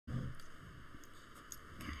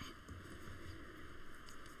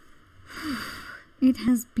It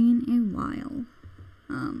has been a while.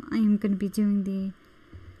 I am going to be doing the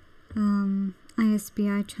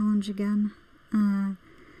ISBI challenge again.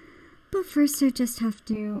 But first I just have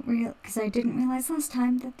to because I didn't realize last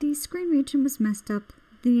time that the screen region was messed up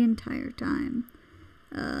the entire time.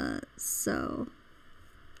 So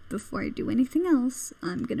before I do anything else,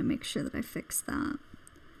 I'm gonna make sure that I fix that.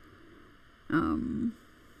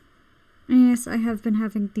 Yes, I have been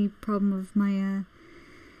having the problem of my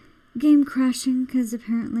game crashing because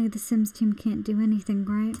apparently the Sims team can't do anything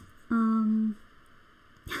right.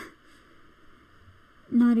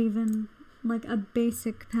 Not even like a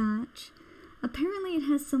basic patch. Apparently it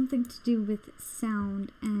has something to do with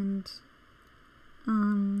sound, and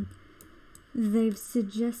they've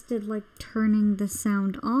suggested like turning the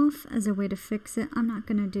sound off as a way to fix it. I'm not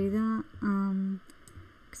gonna do that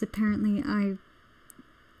because apparently I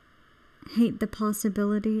hate the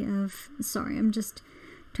possibility of, sorry, I'm just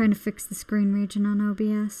trying to fix the screen region on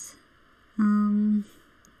OBS.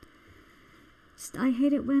 I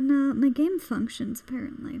hate it when my game functions,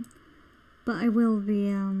 apparently. But I will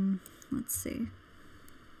be, let's see.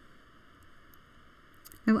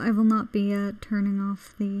 I will not be turning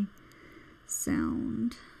off the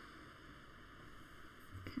sound.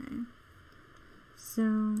 Okay.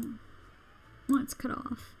 So, let's cut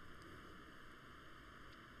off.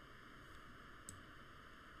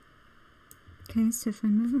 Okay, so if I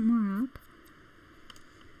move it more up,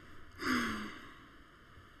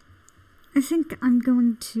 I think I'm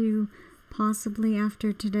going to possibly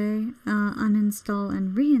after today uninstall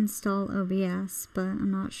and reinstall OBS, but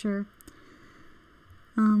I'm not sure.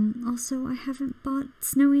 Also, I haven't bought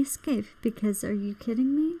Snowy Escape because, are you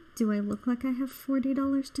kidding me? Do I look like I have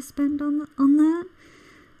 $40 to spend on that?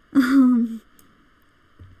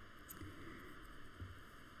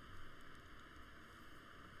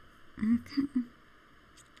 Okay.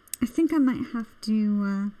 I think I might have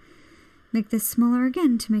to make this smaller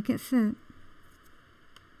again to make it fit.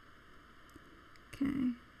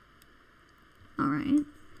 Okay. Alright.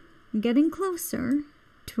 I'm getting closer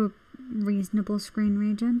to a reasonable screen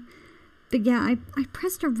region. But yeah, I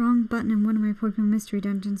pressed a wrong button in one of my Pokemon Mystery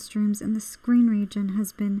Dungeon streams, and the screen region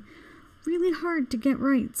has been really hard to get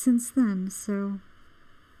right since then, so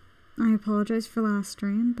I apologize for last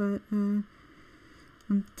stream, but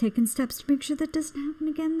I'm taking steps to make sure that doesn't happen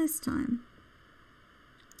again this time.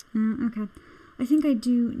 Okay. I think I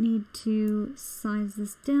do need to size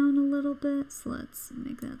this down a little bit, so let's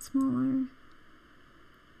make that smaller.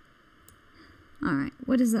 Alright,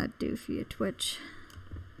 what does that do for you, Twitch?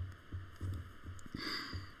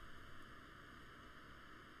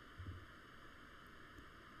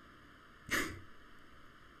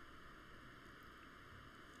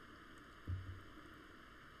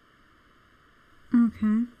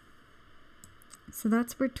 Okay. So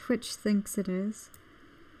that's where Twitch thinks it is.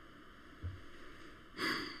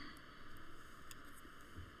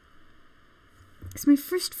 Because my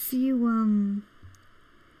first few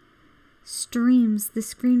streams, the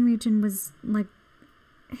screen region was like,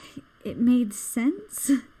 it made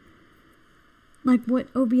sense. Like what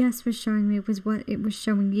OBS was showing me was what it was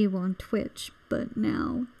showing you on Twitch, but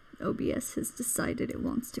now OBS has decided it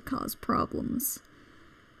wants to cause problems.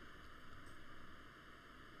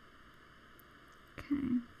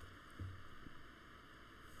 Okay.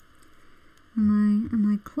 Am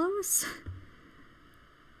I close?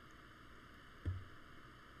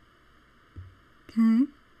 Okay.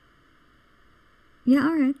 Yeah,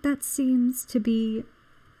 alright, that seems to be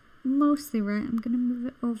mostly right. I'm gonna move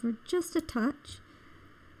it over just a touch.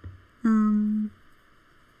 Because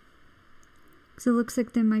it looks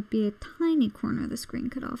like there might be a tiny corner of the screen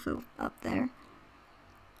cut off up there.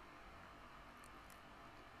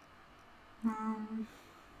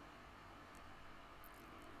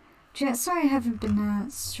 Yeah, sorry I haven't been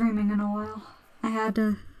streaming in a while. I had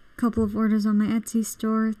a couple of orders on my Etsy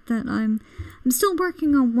store that I'm still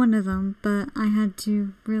working on one of them, but I had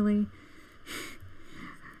to really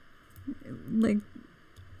like,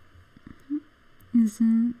 is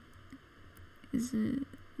the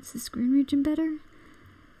screen region better?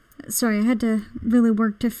 Sorry, I had to really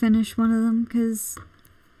work to finish one of them because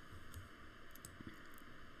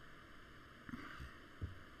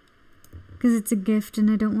it's a gift and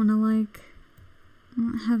I don't want to like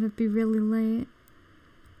have it be really late.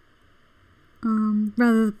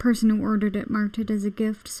 Rather the person who ordered it marked it as a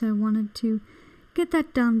gift, so I wanted to get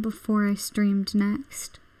that done before I streamed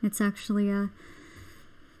next. It's actually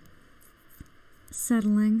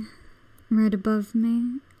settling right above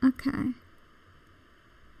me. Okay.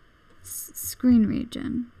 Screen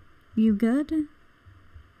region. You good?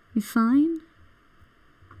 You fine?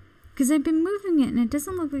 Because I've been moving it and it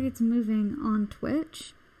doesn't look like it's moving on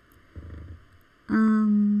Twitch. Okay.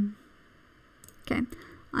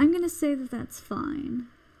 I'm gonna say that that's fine.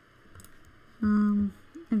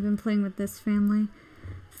 I've been playing with this family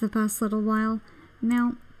for the past little while.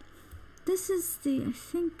 Now, this is the, I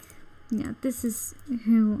think, yeah, this is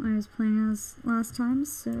who I was playing as last time,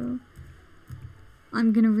 so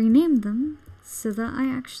I'm gonna rename them so that I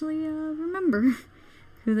actually remember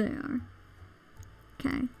who they are.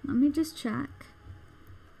 Okay, let me just check.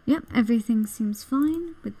 Yep, everything seems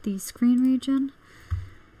fine with the screen region.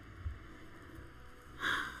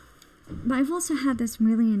 But I've also had this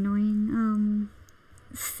really annoying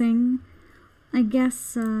thing. I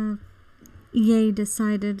guess EA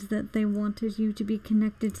decided that they wanted you to be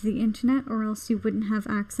connected to the internet or else you wouldn't have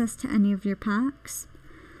access to any of your packs.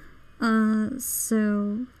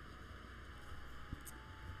 So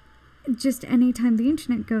just anytime the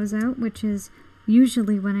internet goes out, which is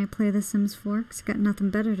usually when I play The Sims 4, 'cause I've got nothing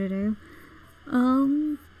better to do, all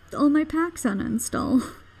my packs uninstall.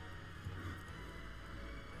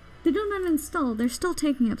 They don't uninstall, they're still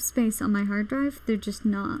taking up space on my hard drive, they're just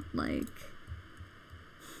not, like,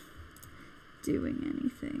 doing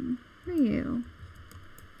anything. Who are you?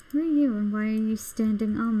 Who are you and why are you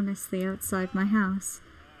standing ominously outside my house?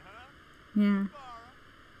 Yeah.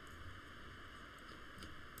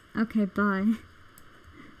 Okay, bye.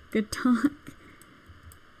 Good talk.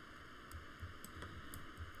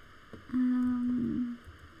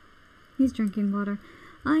 He's drinking water.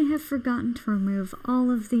 I have forgotten to remove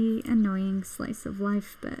all of the annoying slice of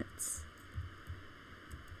life bits.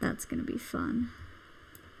 That's gonna be fun.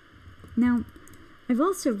 Now, I've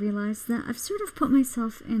also realized that I've sort of put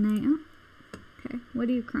myself in a... Oh, okay, what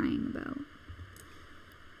are you crying about?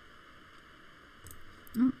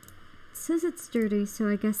 Oh, it says it's dirty, so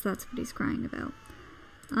I guess that's what he's crying about.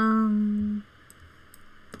 Now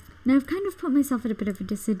I've kind of put myself at a bit of a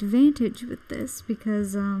disadvantage with this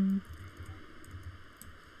because,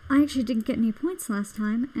 I actually didn't get any points last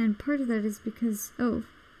time, and part of that is because, okay.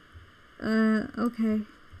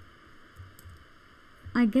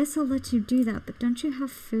 I guess I'll let you do that, but don't you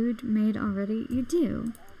have food made already? You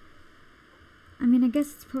do. I mean, I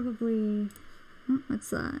guess it's probably... Oh, what's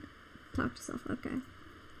that? Talk to self, okay.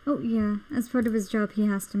 Oh, yeah, as part of his job, he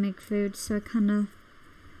has to make food, so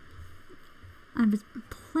I was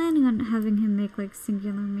planning on having him make, like,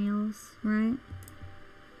 singular meals, right?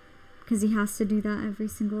 Because he has to do that every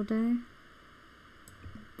single day.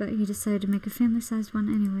 But he decided to make a family-sized one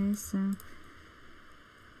anyways, so...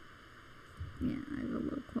 Yeah, I have a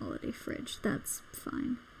low-quality fridge. That's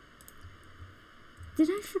fine. Did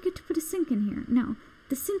I forget to put a sink in here? No.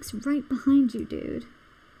 The sink's right behind you, dude.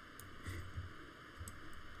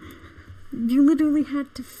 You literally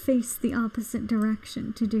had to face the opposite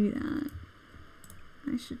direction to do that.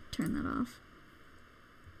 I should turn that off.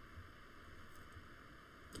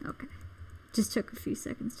 Okay. Just took a few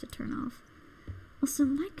seconds to turn off. Also,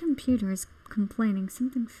 my computer is complaining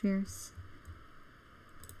something fierce.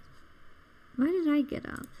 Why did I get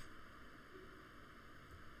up?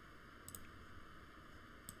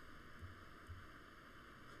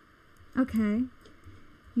 Okay.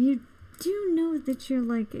 You do know that you're,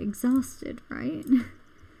 like, exhausted, right?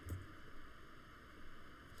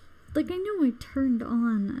 Like, I know I turned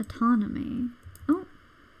on autonomy. Oh,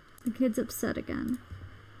 the kid's upset again.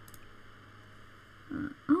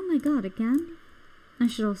 Oh my god, again? I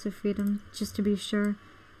should also feed him, just to be sure.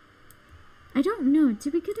 I don't know,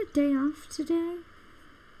 did we get a day off today?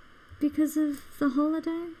 Because of the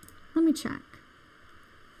holiday? Let me check.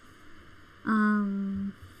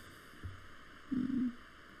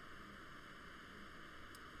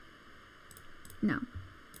 No.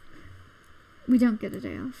 We don't get a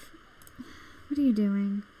day off. What are you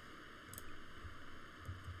doing?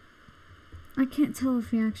 I can't tell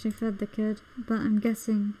if he actually fed the kid, but I'm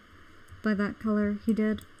guessing by that color he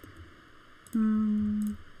did.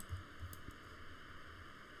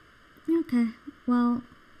 Okay, well,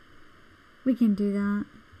 we can do that,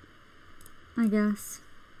 I guess.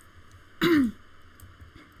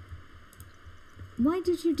 Why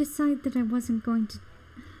did you decide that I wasn't going to...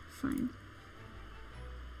 Fine.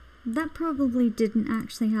 That probably didn't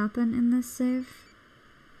actually happen in this save.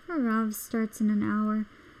 Rav starts in an hour.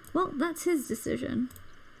 Well, that's his decision.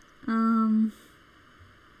 I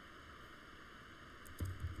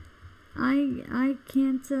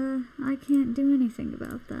can't do anything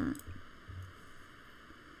about that.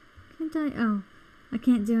 Can't I? Oh, I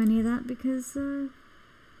can't do any of that because, strawberry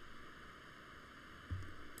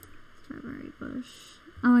bush.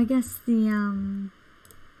 Oh, I guess the,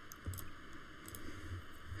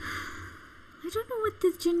 I don't know what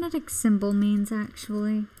the genetic symbol means,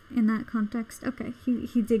 actually, in that context. Okay,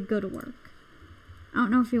 he did go to work. I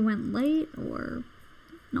don't know if he went late or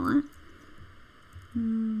not.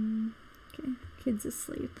 Okay, kid's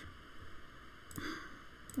asleep.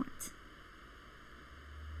 What?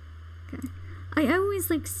 Okay. I always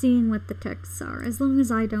like seeing what the texts are, as long as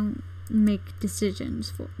I don't make decisions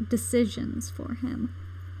for him.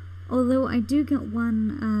 Although I do get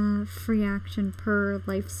one free action per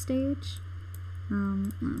life stage.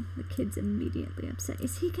 Oh, the kid's immediately upset.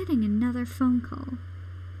 Is he getting another phone call?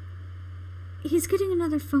 He's getting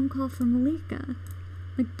another phone call from Malika.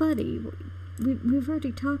 Like, buddy, we've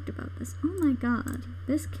already talked about this. Oh my god,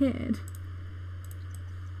 this kid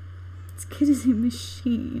is a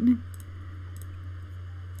machine.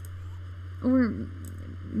 Or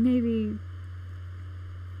maybe,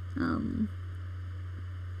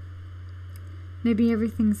 maybe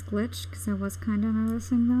everything's glitched, because I was kind of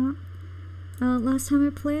noticing that. Last time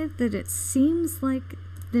I played, that it seems like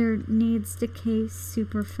there needs decay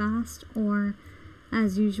super fast, or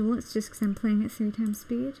as usual, it's just because I'm playing at 3 times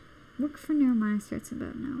speed. Work for Nehemiah starts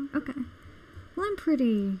about now. Okay. Well, I'm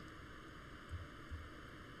pretty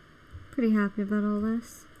happy about all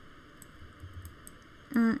this.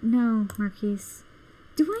 No, Marquise.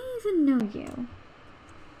 Do I even know you?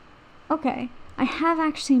 Okay, I have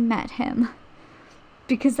actually met him.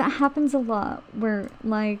 Because that happens a lot, where,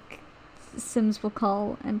 like, Sims will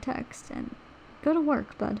call and text and go to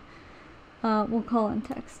work, bud. We'll call and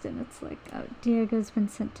text and it's like, oh, Diego's been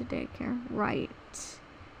sent to daycare. Right.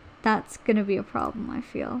 That's gonna be a problem, I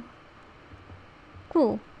feel.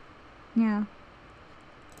 Cool. Yeah.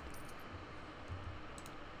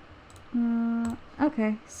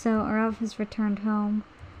 Okay, so Arav has returned home.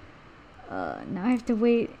 Now I have to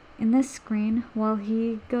wait in this screen while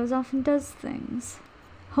he goes off and does things.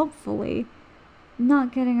 Hopefully,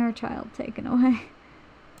 not getting our child taken away.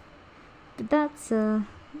 But that's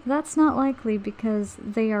not likely because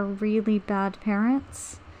they are really bad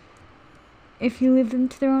parents. If you leave them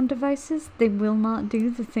to their own devices, they will not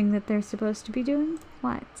do the thing that they're supposed to be doing.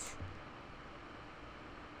 What?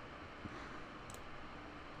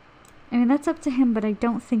 I mean, that's up to him, but I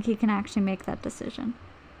don't think he can actually make that decision.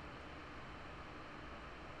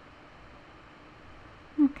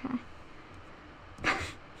 Okay.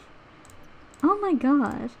 Oh my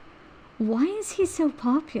god. Why is he so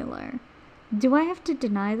popular? Do I have to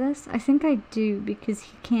deny this? I think I do, because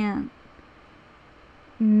he can't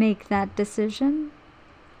make that decision.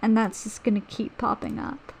 And that's just gonna keep popping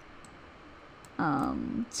up.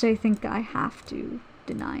 So I think I have to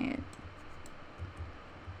deny it.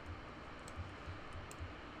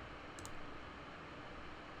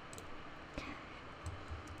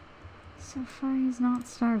 So far he's not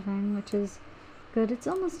starving, which is good. It's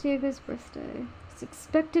almost Diego's birthday. He's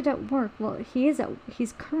expected at work. Well, he's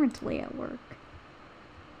currently at work.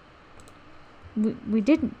 We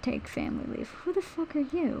didn't take family leave. Who the fuck are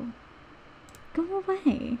you? Go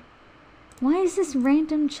away. Why is this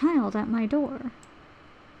random child at my door?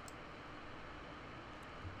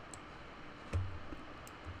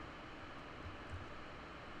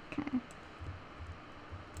 Okay.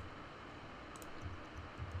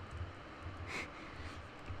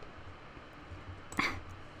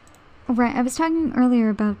 Right, I was talking earlier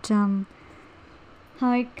about, how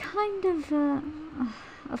I kind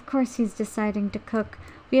of course he's deciding to cook.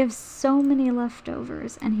 We have so many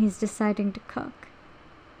leftovers, and he's deciding to cook.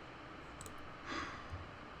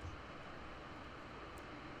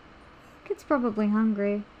 Kid's probably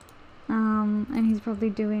hungry, and he's probably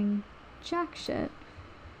doing jack shit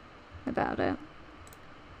about it.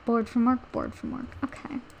 Bored from work,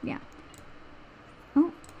 Okay, yeah.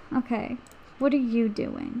 Oh, okay. What are you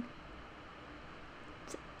doing?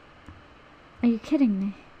 Are you kidding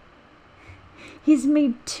me? He's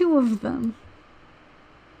made 2 of them.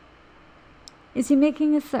 Is he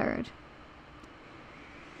making a 3rd?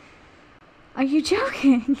 Are you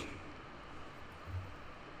joking?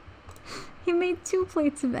 He made 2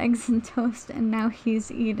 plates of eggs and toast and now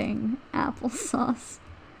he's eating applesauce.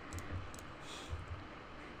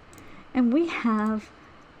 And we have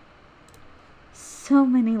so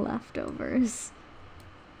many leftovers.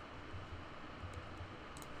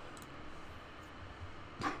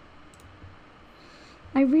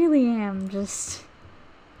 I really am just...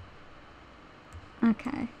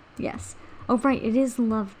 Okay, yes. Oh right, it is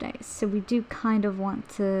Love Day, so we do kind of want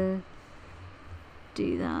to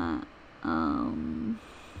do that. On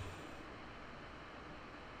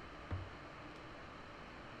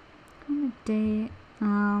a date,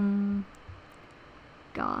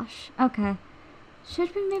 gosh, okay.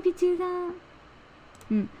 Should we maybe do that?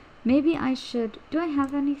 Maybe I should... Do I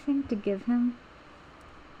have anything to give him?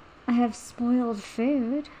 I have spoiled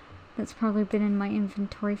food. That's probably been in my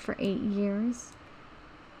inventory for 8 years.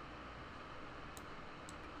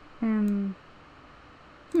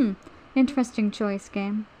 Interesting choice,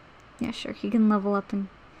 game. Yeah, sure. He can level up and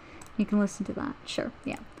you can listen to that. Sure,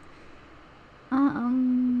 yeah.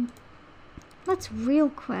 Let's real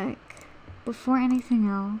quick, before anything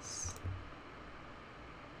else.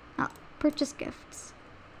 Purchase gifts.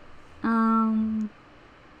 I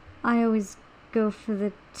always go for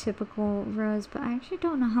the typical rows, but I actually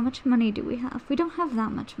don't know how much money do we have. We don't have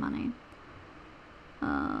that much money.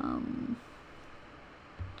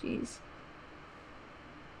 Jeez.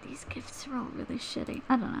 These gifts are all really shitty.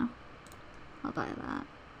 I don't know. I'll buy that.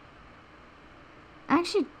 I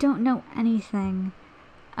actually don't know anything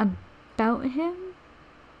about him,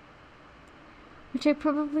 which I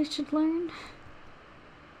probably should learn.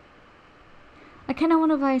 I kind of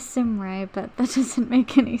want to buy a Simray, but that doesn't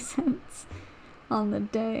make any sense on this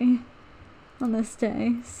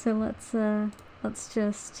day. So let's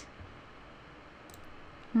just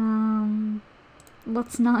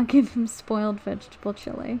let's not give him spoiled vegetable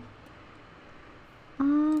chili.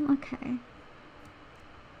 Okay.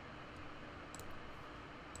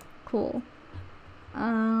 Cool.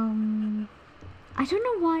 I don't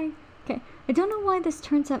know why. Okay, I don't know why this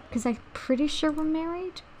turns up, because I'm pretty sure we're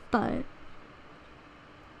married, but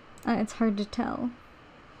it's hard to tell.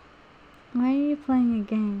 Why are you playing a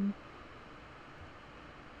game?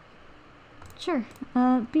 Sure,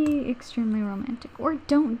 be extremely romantic. Or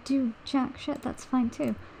don't do jack shit, that's fine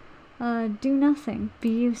too. Do nothing, be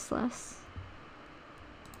useless.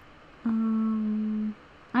 I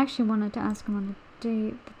actually wanted to ask him on a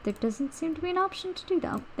date, but there doesn't seem to be an option to do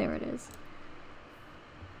that. There it is.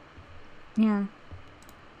 Yeah.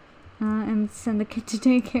 And send the kid to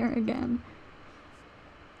daycare again.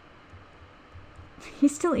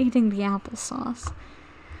 He's still eating the applesauce.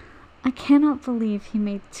 I cannot believe he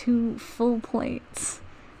made 2 full plates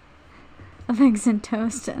of eggs and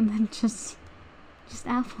toast and then just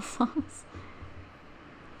applesauce.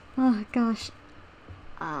 Oh gosh.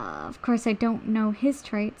 Of course I don't know his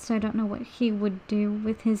traits, so I don't know what he would do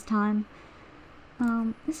with his time.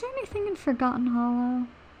 Is there anything in Forgotten Hollow?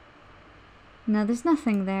 No, there's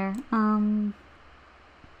nothing there. I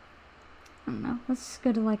don't know. Let's just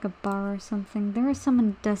go to like a bar or something. There are some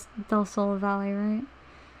in Del Sol Valley, right?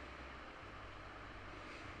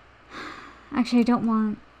 Actually, I don't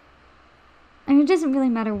want... I mean, it doesn't really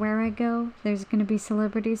matter where I go. There's gonna be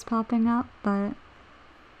celebrities popping up, but...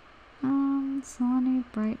 Solani,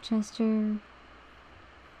 Brightchester...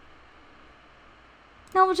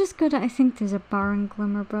 No, we'll just go to... I think there's a bar in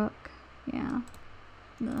Glimmerbrook. Yeah.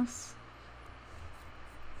 This.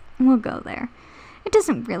 We'll go there. It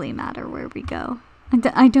doesn't really matter where we go.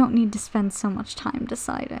 I don't need to spend so much time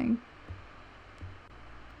deciding.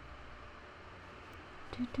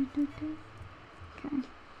 Okay.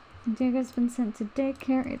 Diego's been sent to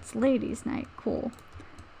daycare. It's ladies' night. Cool.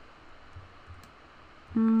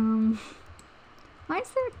 Why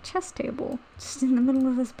is there a chess table just in the middle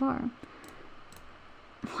of this bar?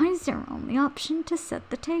 Why is there only option to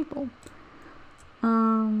set the table?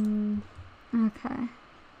 Okay.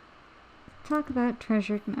 Talk about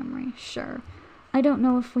treasured memory. Sure. I don't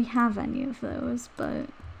know if we have any of those, but...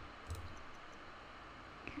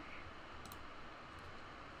 Okay.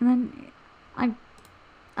 And then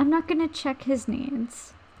I'm not gonna check his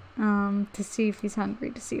needs to see if he's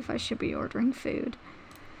hungry, to see if I should be ordering food.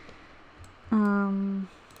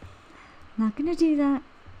 Not gonna do that,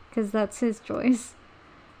 because that's his choice.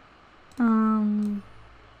 God.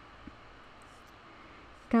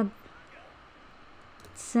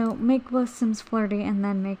 So, make both Sims flirty and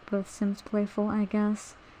then make both Sims playful, I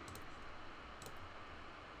guess.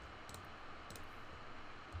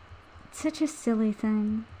 It's such a silly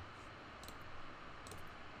thing.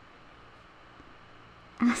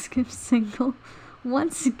 Ask if single.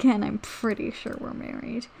 Once again, I'm pretty sure we're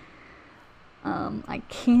married. I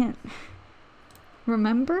can't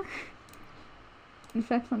remember. In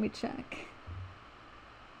fact, let me check.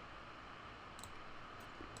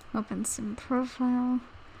 Open Sim profile.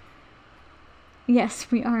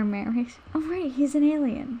 Yes, we are married. Oh right, he's an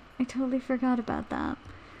alien. I totally forgot about that.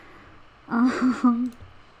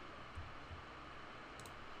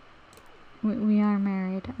 We are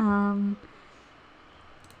married.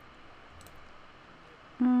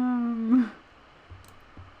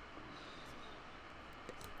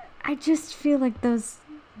 I just feel like those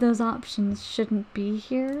options shouldn't be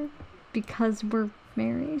here because we're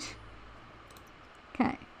married.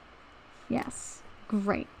 Okay. Yes.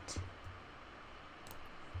 Great.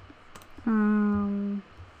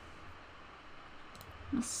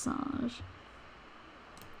 Massage.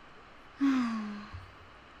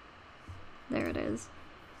 There it is.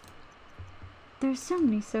 There's so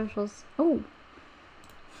many socials. Oh!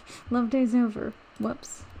 Love day's over.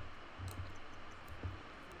 Whoops.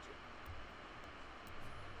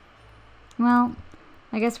 Well,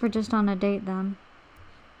 I guess we're just on a date then.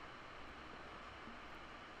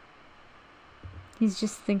 He's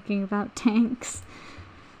just thinking about tanks.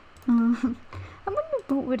 I wonder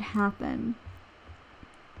what would happen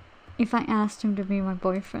if I asked him to be my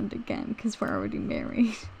boyfriend again, because we're already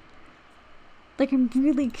married. Like, I'm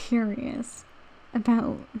really curious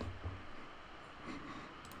about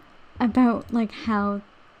like how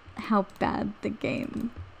bad the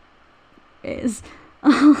game is.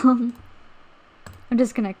 I'm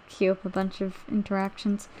just gonna queue up a bunch of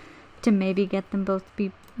interactions to maybe get them both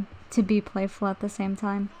to be playful at the same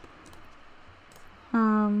time.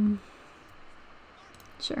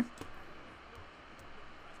 Sure.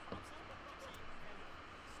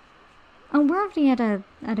 Oh, we're already at a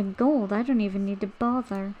gold. I don't even need to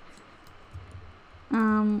bother.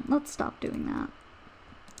 Let's stop doing that.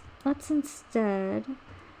 Let's instead...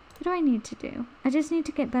 What do I need to do? I just need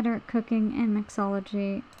to get better at cooking and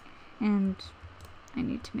mixology, and I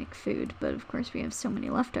need to make food, but of course we have so many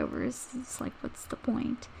leftovers, it's like, what's the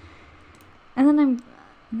point? And then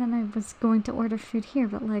I was going to order food here,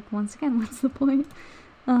 but like, once again, what's the point?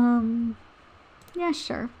 Yeah,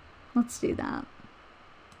 sure. Let's do that.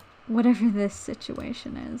 Whatever this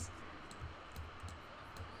situation is.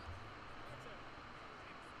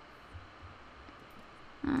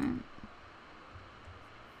 Alright.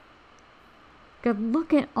 Good,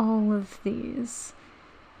 look at all of these.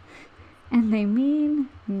 And they mean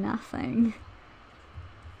nothing.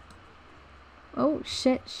 Oh,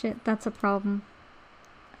 shit, that's a problem.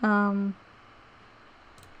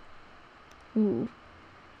 Ooh.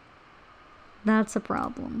 That's a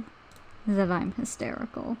problem. That I'm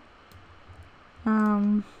hysterical.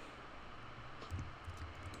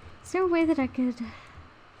 Is there a way that I could...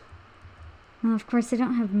 Oh, of course they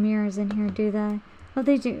don't have mirrors in here, do they? Oh,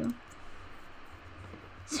 they do.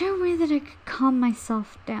 Is there a way that I could calm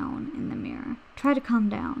myself down in the mirror? Try to calm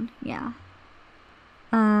down, yeah.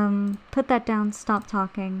 Put that down, stop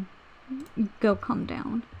talking, go calm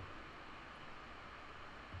down.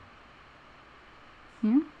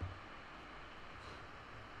 Yeah?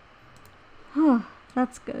 Oh,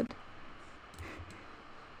 that's good.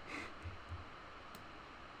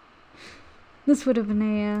 This would have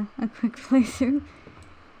been a quick playthrough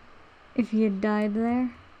if he had died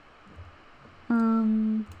there.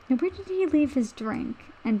 Now where did he leave his drink?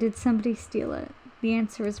 And did somebody steal it? The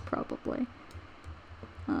answer is probably.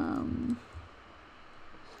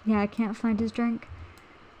 Yeah, I can't find his drink.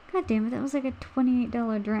 God damn it, that was like a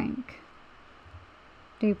 $28 drink.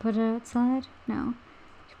 Did he put it outside? No.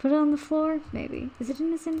 Did you put it on the floor? Maybe. Is it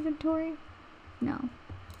in his inventory? No.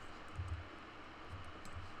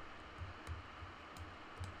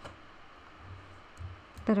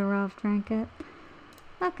 Better Rav drank it.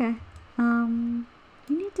 Okay. You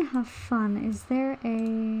need to have fun. Is there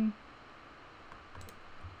a...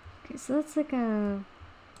 Okay, so that's like a...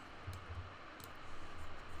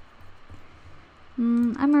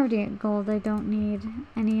 I'm already at gold. I don't need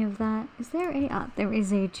any of that. Is there a... Ah, there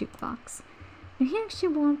is a jukebox. Now, he actually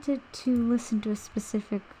wanted to listen to a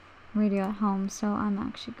specific radio at home, so I'm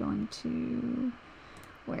actually going to...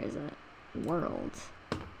 Where is it? World.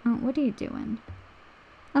 Oh, what are you doing?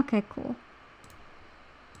 Okay, cool.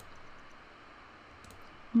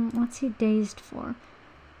 What's he dazed for?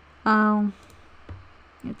 Oh,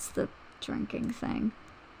 it's the drinking thing.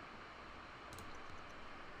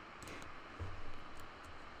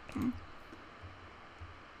 Okay.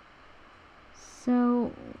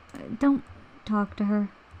 So, don't talk to her.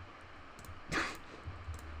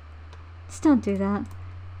 Just don't do that.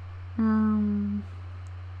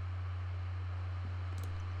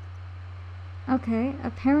 Okay,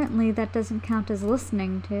 apparently that doesn't count as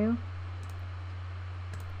listening to.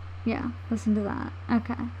 Yeah, listen to that.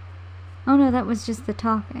 Okay. Oh no, that was just the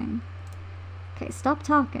talking. Okay, stop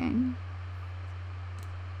talking.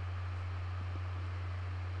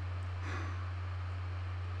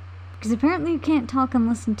 Because apparently you can't talk and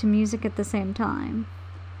listen to music at the same time.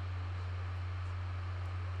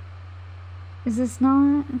 Is this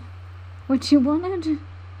not what you wanted?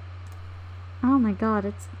 Oh my god,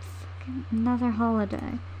 it's fucking another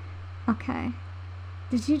holiday. Okay.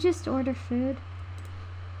 Did you just order food?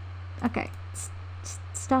 Okay,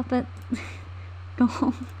 stop it. Go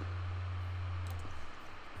home.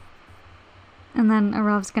 And then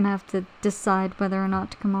Arav's gonna have to decide whether or not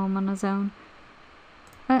to come home on his own.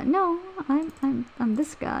 No, I'm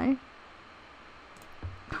this guy.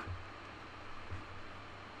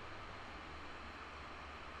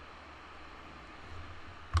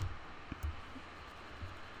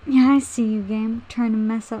 Yeah, I see you, game. Trying to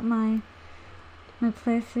mess up my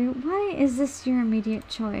playthrough. Why is this your immediate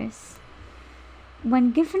choice?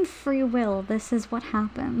 When given free will, this is what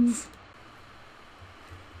happens.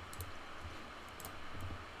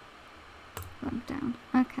 Bump down.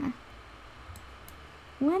 Okay.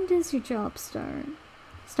 When does your job start?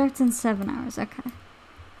 Starts in 7 hours. Okay.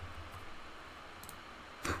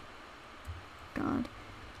 God.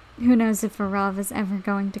 Who knows if Arav is ever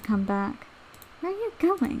going to come back. Where are you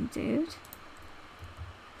going, dude?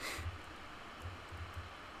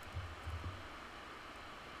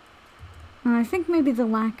 I think maybe the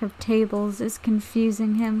lack of tables is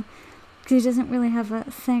confusing him, because he doesn't really have a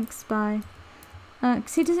thanks by.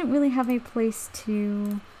 Because he doesn't really have a place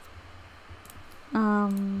to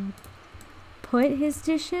put his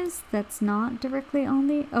dishes that's not directly on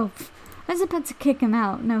the. Oh, I was about to kick him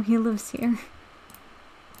out. No, he lives here.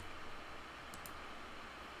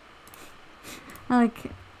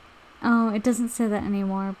 Oh, it doesn't say that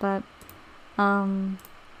anymore, but when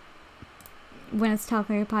it's Talk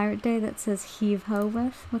Like a Pirate Day, that says heave ho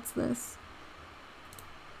with. What's this?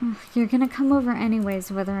 Ugh, you're gonna come over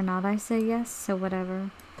anyways, whether or not I say yes, so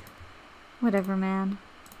whatever. Whatever, man.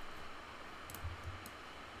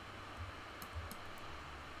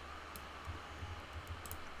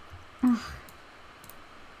 Ugh.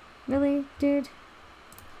 Really, dude?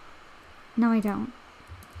 No, I don't.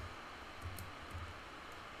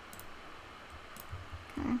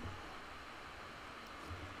 Okay.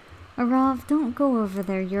 Arav, don't go over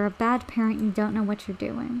there. You're a bad parent. You don't know what you're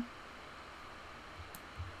doing.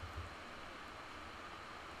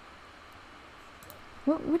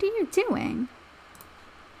 What are you doing?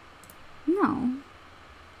 No.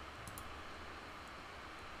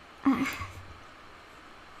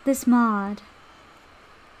 This mod.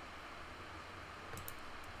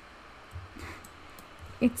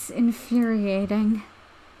 It's infuriating.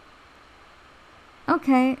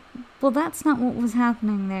 Okay, well that's not what was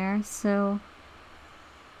happening there, so...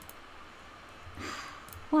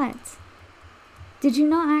 What? Did you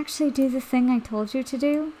not actually do the thing I told you to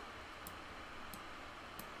do?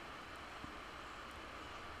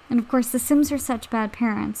 And of course the Sims are such bad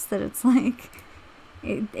parents that it's like...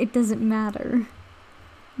 It doesn't matter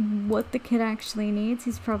what the kid actually needs,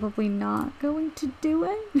 he's probably not going to do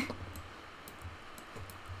it.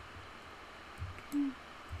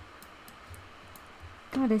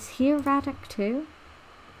 God, is he erratic too?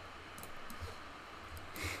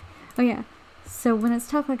 Oh yeah, so when it's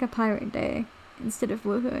Talk Like a Pirate Day, instead of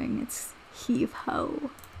woohooing, it's heave ho.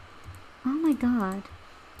 Oh my god.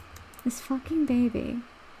 This fucking baby.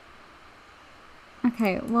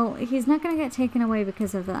 Okay, well, he's not gonna get taken away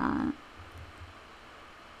because of that.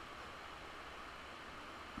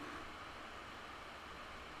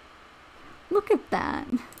 Look at that.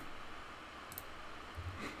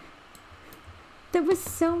 There was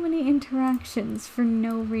so many interactions for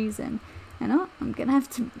no reason. And oh, I'm gonna have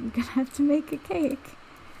to make a cake.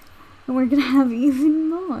 And we're gonna have even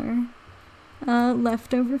more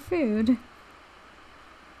leftover food.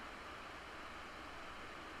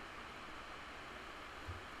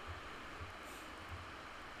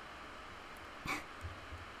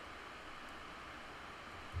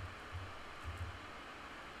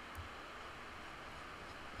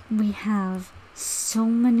 We have so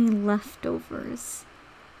many leftovers.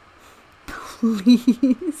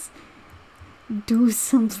 Please do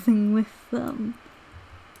something with them.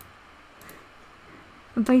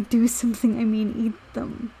 By do something, I mean eat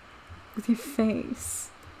them with your face.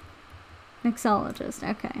 Mixologist,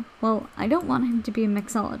 okay. Well, I don't want him to be a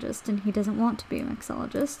mixologist, and he doesn't want to be a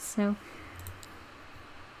mixologist, so...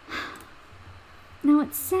 Now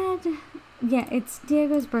it said... Yeah, it's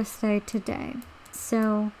Diego's birthday today,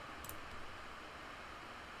 so...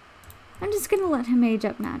 I'm just gonna let him age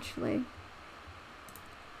up naturally.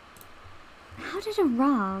 How did a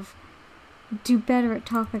Rav do better at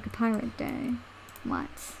Talk Like a Pirate Day?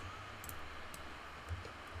 What?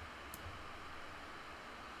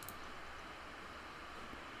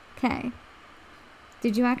 Okay.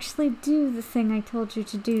 Did you actually do the thing I told you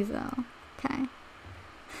to do, though? Okay.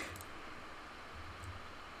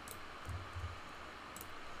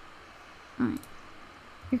 Alright.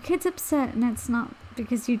 Your kid's upset, and it's not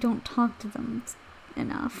because you don't talk to them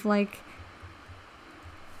enough. Like,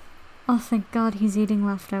 oh, thank God he's eating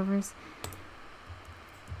leftovers.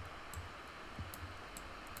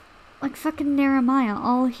 Like fucking Jeremiah,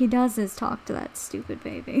 all he does is talk to that stupid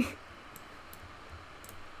baby.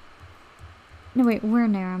 No, wait, we're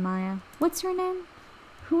Jeremiah. What's your name?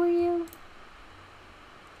 Who are you?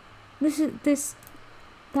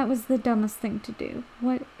 That was the dumbest thing to do. Who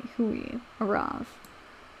are you? Arav.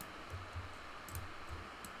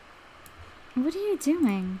 What are you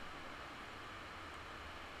doing?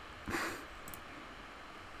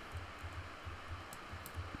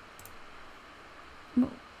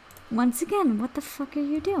 Once again, what the fuck are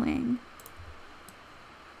you doing?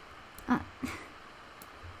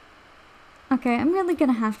 Okay, I'm really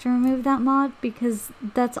gonna have to remove that mod because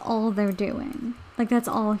that's all they're doing. Like, that's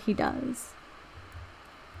all he does.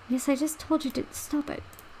 Yes, I just told you to stop it.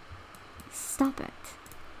 Stop it.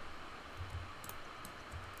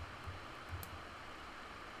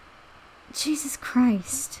 Jesus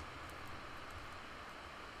Christ.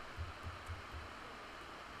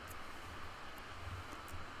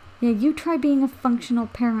 Yeah, you try being a functional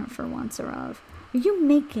parent for once, Arav. Are you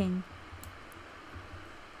making...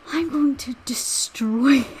 I'm going to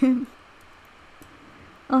destroy him.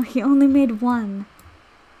 Oh, he only made one.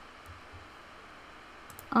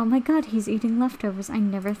 Oh my god, he's eating leftovers. I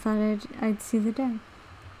never thought I'd see the day.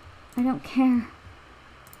 I don't care.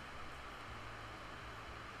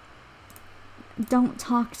 Don't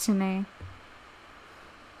talk to me.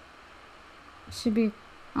 Should be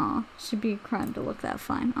a crime to look that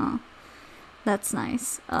fine. Aw, that's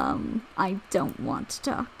nice. I don't want to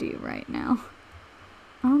talk to you right now.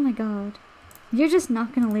 Oh my god. You're just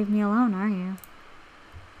not gonna leave me alone, are you?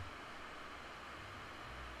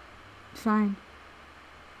 Fine.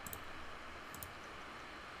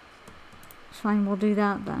 Fine, we'll do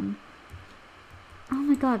that then. Oh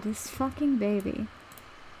my god, this fucking baby.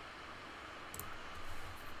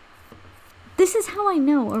 This is how I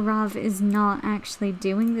know Arav is not actually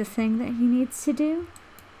doing the thing that he needs to do.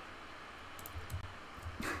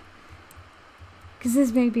 Because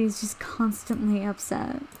this baby is just constantly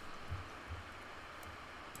upset.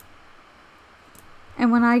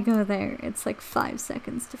 And when I go there, it's like 5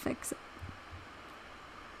 seconds to fix it.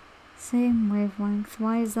 Same wavelength.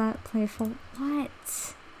 Why is that playful?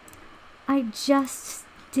 What? I just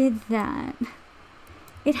did that.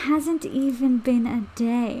 It hasn't even been a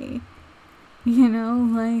day. You know,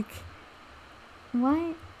 like...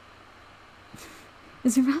 Why?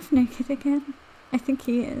 Is Arav naked again? I think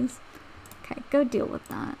he is. Okay, go deal with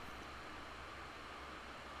that.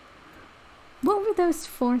 What were those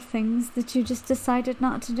 4 things that you just decided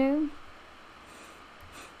not to do?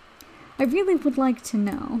 I really would like to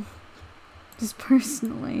know. Just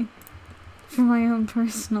personally. For my own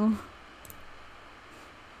personal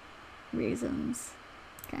reasons.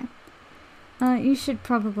 Okay. You should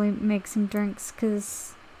probably make some drinks,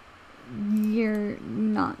 because you're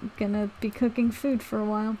not gonna be cooking food for a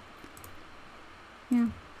while. Yeah.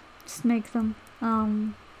 Just make them,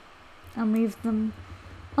 and leave them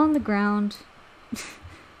on the ground.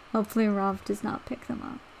 Hopefully Arav does not pick them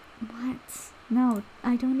up. What? No,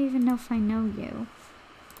 I don't even know if I know you.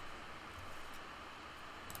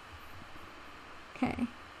 Okay.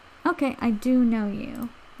 Okay, I do know you.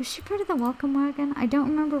 Was she part of the welcome wagon? I don't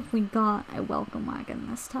remember if we got a welcome wagon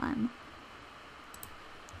this time.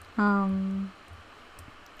 Okay.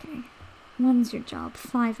 When's your job?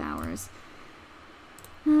 5 hours.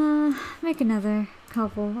 Make another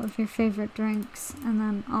couple of your favorite drinks, and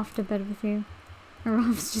then off to bed with you.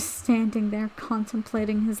 Arav's just standing there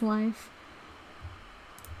contemplating his life.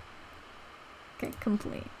 Okay,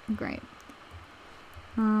 complete. Great.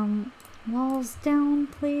 Walls down,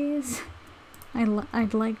 please.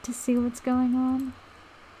 I'd like to see what's going on.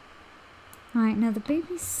 Alright, now the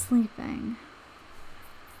baby's sleeping.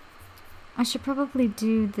 I should probably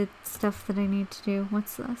do the stuff that I need to do.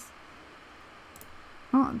 What's this?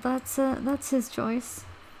 Oh, that's his choice.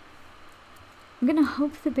 I'm gonna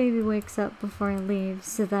hope the baby wakes up before I leave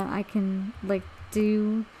so that I can, like,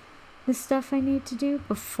 do the stuff I need to do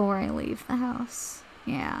before I leave the house.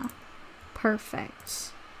 Yeah.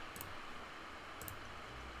 Perfect.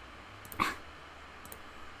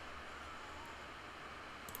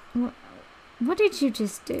 What did you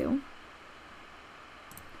just do?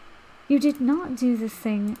 You did not do the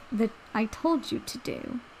thing that I told you to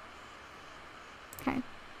do. Okay.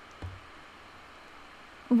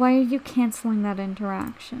 Why are you canceling that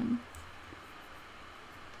interaction?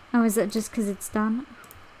 Oh, is that just because it's done?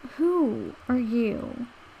 Who are you?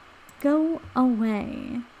 Go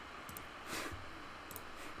away.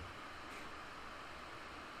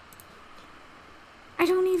 I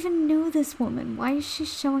don't even know this woman. Why is she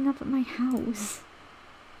showing up at my house?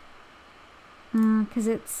 'Cause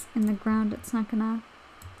it's in the ground. It's not gonna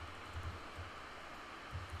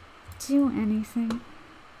do anything.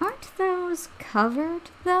 Aren't those covered,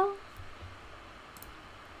 though?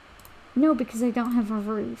 No, because I don't have a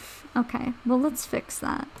roof. Okay, well, let's fix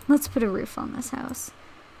that. Let's put a roof on this house.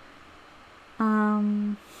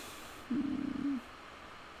 I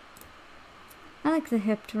like the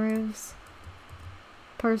hipped roofs.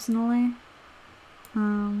 Personally.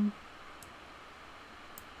 Because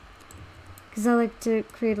I like to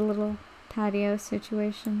create a little patio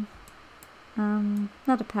situation.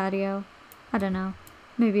 Not a patio. I don't know.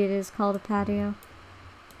 Maybe it is called a patio.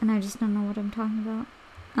 And I just don't know what I'm talking about.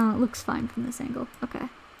 It looks fine from this angle. Okay.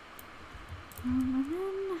 And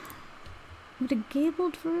then... Would a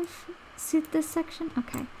gabled roof suit this section?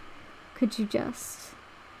 Okay. Could you just...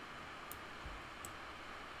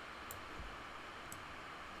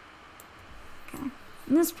 Okay.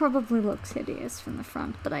 And this probably looks hideous from the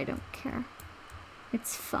front, but I don't care.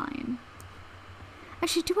 It's fine.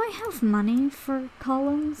 Actually, do I have money for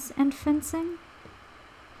columns and fencing?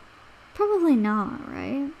 Probably not,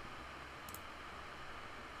 right?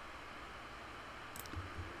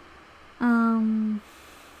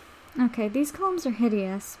 Okay, these columns are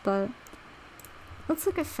hideous, but let's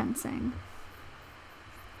look at fencing.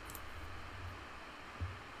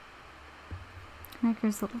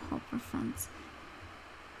 Hiker's little helper fence.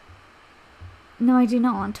 No, I do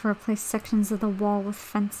not want to replace sections of the wall with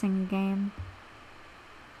fencing game.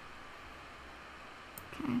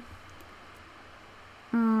 Okay.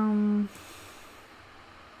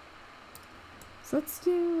 So let's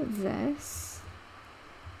do this.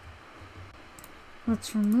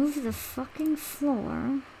 Let's remove the fucking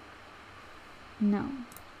floor. No.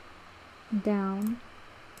 Down.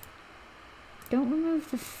 Don't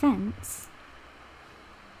remove the fence.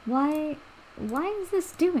 Why is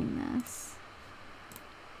this doing this?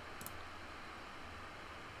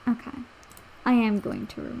 Okay. I am going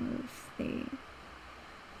to remove the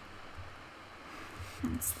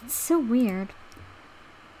fence. That's so weird.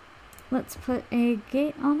 Let's put a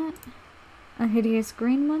gate on it. A hideous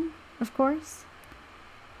green one, of course.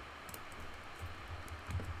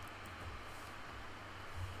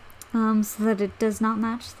 So that it does not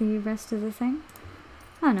match the rest of the thing.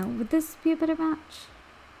 I don't know, would this be a better match?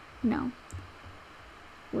 No.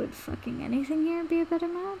 Would fucking anything here be a better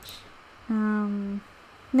match?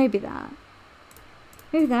 Maybe that.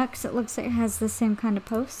 Maybe that, because it looks like it has the same kind of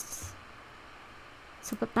posts.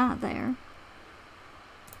 So put that there.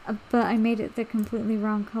 But I made it the completely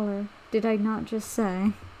wrong color. Did I not just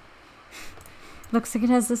say? Looks like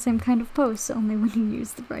it has the same kind of posts, only when you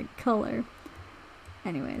use the right color.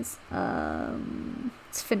 Anyways,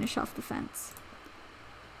 let's finish off the fence.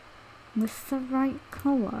 With the right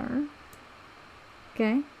color.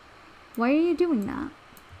 Okay. Why are you doing that?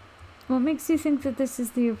 What makes you think that this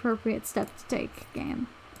is the appropriate step to take, game?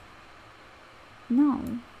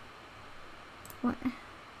 No. What?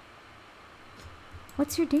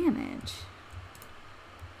 What's your damage?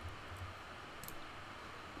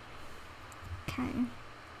 Okay.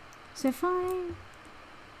 So if I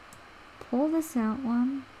pull this out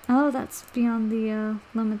one... Oh, that's beyond the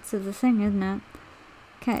limits of the thing, isn't it?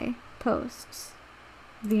 Okay, posts.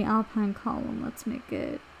 The alpine column, let's make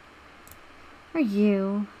it... Or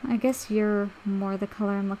you. I guess you're more the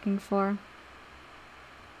color I'm looking for.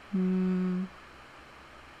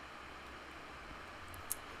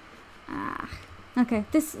 Okay,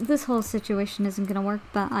 this whole situation isn't gonna work,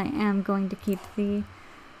 but I am going to keep the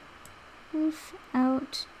roof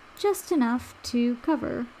out just enough to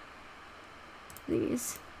cover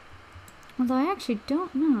these. Although I actually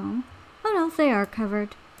don't know. Oh no, they are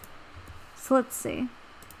covered. So let's see.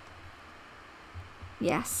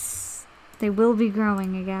 Yes, they will be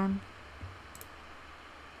growing again.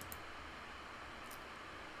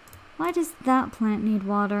 Why does that plant need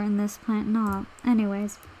water and this plant not?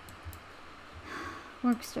 Anyways.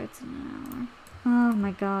 Work starts in an hour. Oh my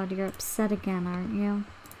god, you're upset again, aren't you?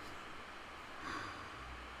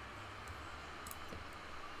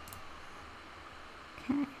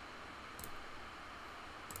 Okay.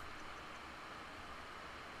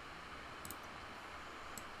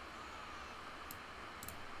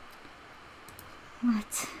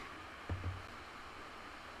 What?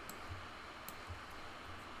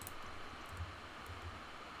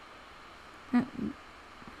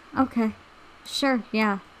 Okay. Sure,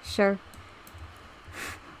 yeah, sure.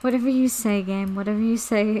 Whatever you say, game. Whatever you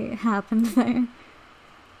say happened there.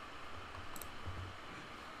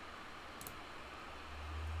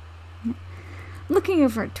 Looking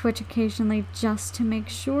over at Twitch occasionally just to make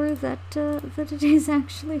sure that that it is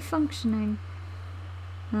actually functioning.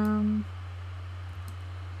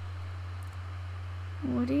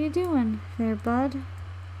 What are you doing there, bud?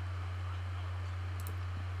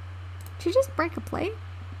 Did you just break a plate?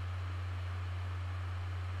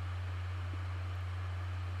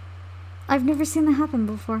 I've never seen that happen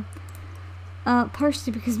before.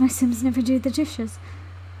 Partially because my Sims never do the dishes.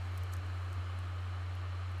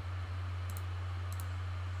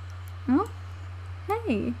 Oh?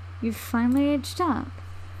 Hey, you've finally aged up.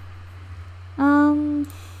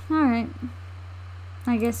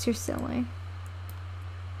 I guess you're silly.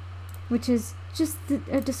 Which is just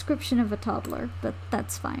a description of a toddler, but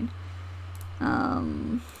that's fine.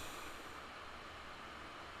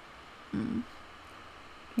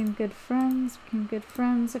 Became good friends,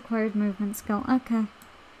 acquired movement skill. Okay.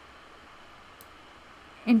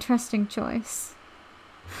 Interesting choice.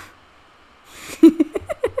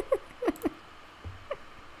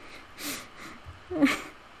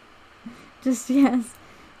 Just, yes.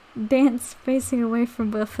 Dance facing away from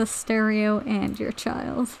both the stereo and your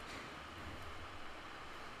child.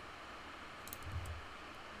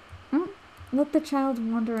 Oh, let the child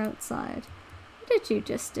wander outside. What did you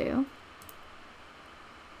just do?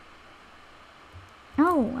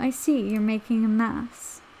 Oh, I see. You're making a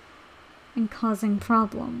mess. And causing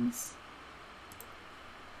problems.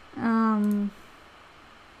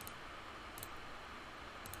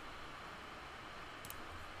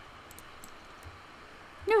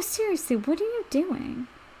 No, seriously, what are you doing?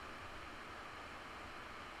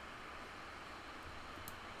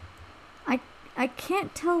 I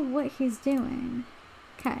can't tell what he's doing.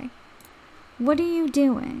 Okay. What are you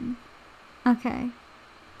doing? Okay.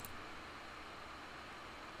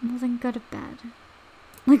 Well, then go to bed.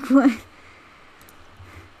 Like, what?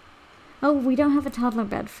 Oh, we don't have a toddler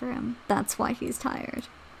bed for him. That's why he's tired.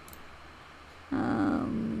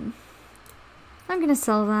 I'm gonna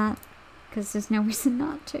sell that. Because there's no reason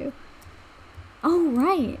not to. Oh,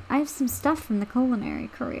 right. I have some stuff from the culinary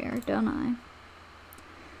career, don't I?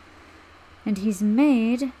 And he's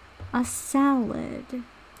made a salad.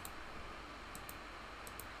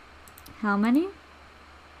 How many?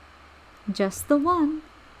 Just the one.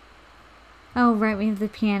 Oh, right. We have the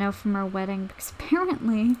piano from our wedding. Because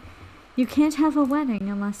apparently you can't have a wedding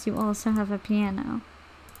unless you also have a piano.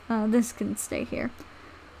 This can stay here.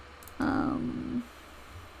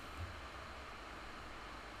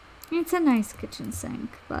 It's a nice kitchen sink,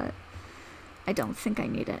 but I don't think I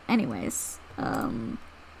need it. Anyways, oh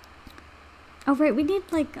right, we need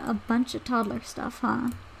like a bunch of toddler stuff, huh?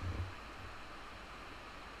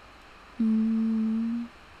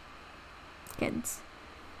 Kids.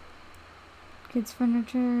 Kids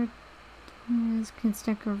furniture, kids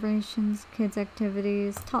decorations, kids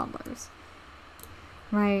activities, toddlers.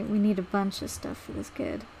 Right, we need a bunch of stuff for this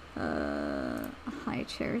kid. A high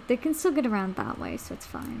chair. They can still get around that way, so it's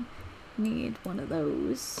fine. Need one of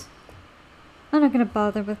those. I'm not gonna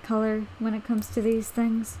bother with color when it comes to these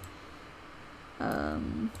things. God.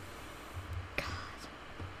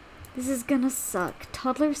 This is gonna suck.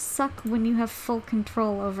 Toddlers suck when you have full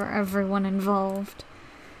control over everyone involved.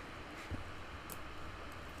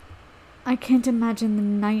 I can't imagine the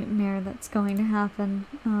nightmare that's going to happen.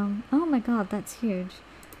 Oh my god, that's huge.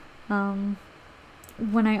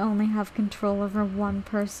 When I only have control over one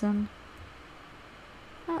person.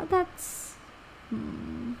 That's...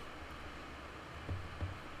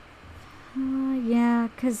 yeah,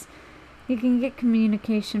 because you can get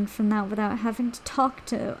communication from that without having to talk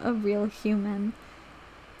to a real human.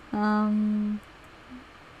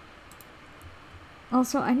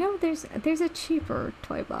 Also, I know there's a cheaper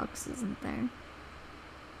toy box, isn't there?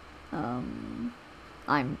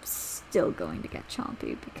 I'm still going to get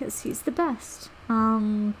Chompy because he's the best.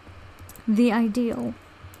 The ideal.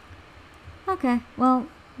 Okay, well,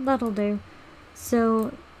 that'll do.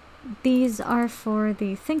 So, these are for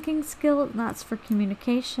the thinking skill, that's for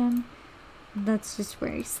communication, that's just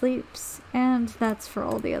where he sleeps, and that's for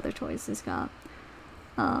all the other toys he's got.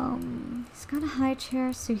 He's got a high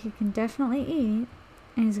chair, so he can definitely eat,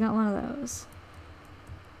 and he's got one of those.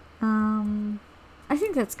 I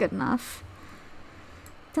think that's good enough.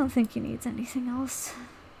 Don't think he needs anything else.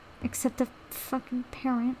 Except a fucking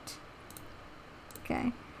parent.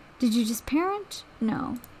 Okay. Did you just parent?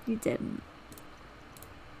 No, you didn't.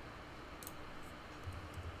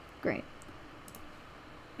 Great.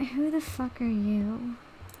 Who the fuck are you?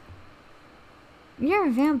 You're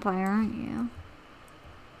a vampire, aren't you?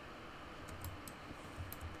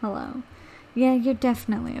 Hello. Yeah, you're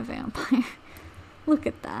definitely a vampire. Look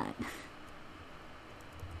at that.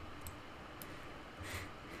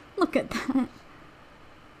 Look at that.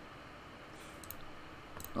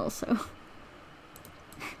 Also,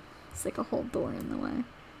 it's like a whole door in the way.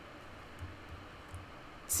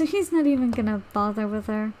 So he's not even gonna bother with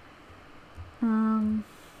her.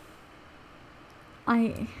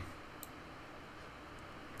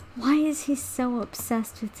 Why is he so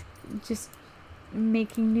obsessed with just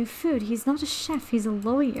making new food? He's not a chef, he's a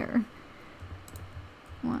lawyer.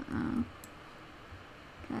 What?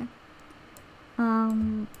 Okay.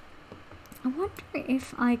 I wonder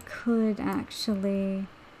if I could actually...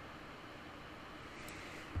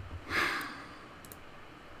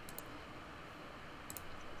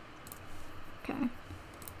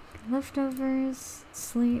 leftovers,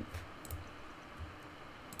 sleep.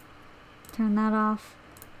 Turn that off.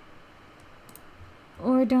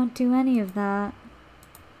 Or don't do any of that.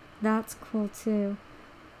 That's cool too.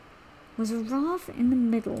 Was Rav in the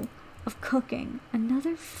middle of cooking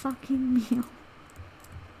another fucking meal?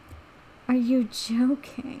 Are you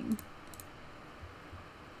joking?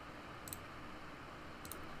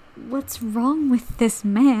 What's wrong with this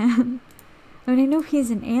man? I mean, I know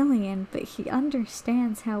he's an alien, but he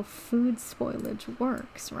understands how food spoilage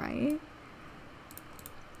works, right?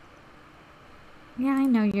 Yeah, I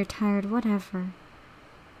know you're tired, whatever.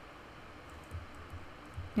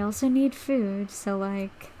 You also need food, so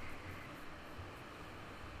like...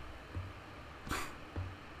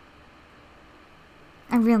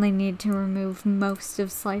 I really need to remove most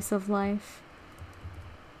of Slice of Life.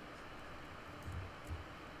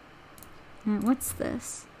 What's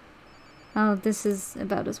this? Oh, this is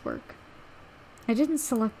about his work. I didn't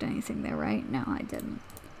select anything there, right? No, I didn't.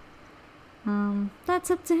 That's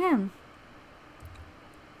up to him.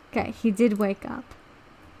 Okay, he did wake up.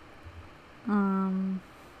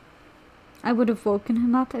 I would have woken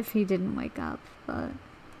him up if he didn't wake up, but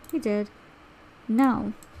he did.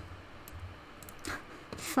 No.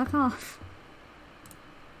 Fuck off.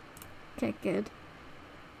 Okay, good.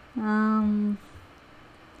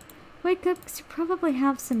 Wake up, because you probably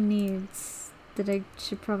have some needs that I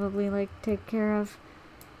should probably, like, take care of.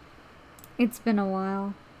 It's been a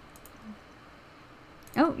while.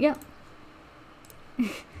 Oh, yep.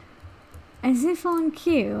 As if on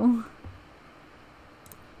cue.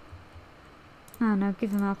 Oh no, give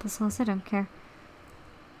him applesauce, I don't care.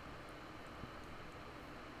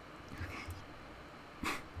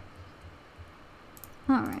 Okay.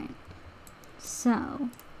 Alright. So...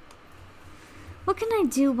 what can I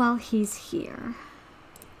do while he's here?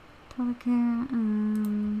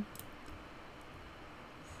 Telecare,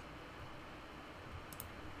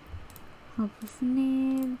 help with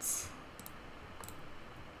needs.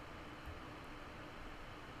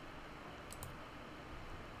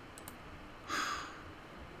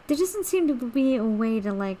 There doesn't seem to be a way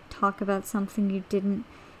to, like, talk about something you didn't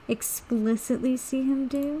explicitly see him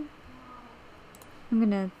do. I'm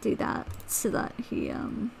gonna do that so that he,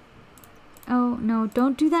 oh, no,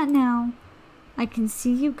 don't do that now. I can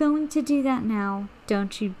see you going to do that now.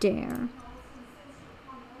 Don't you dare.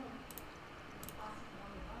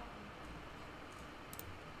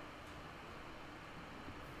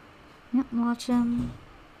 Yep, watch him.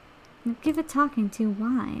 Give it talking to.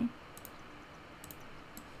 Why?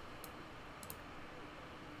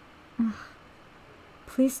 Ugh.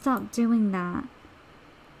 Please stop doing that.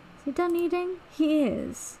 Is he done eating? He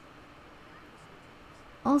is.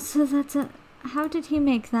 Also, that's a... how did he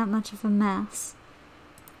make that much of a mess?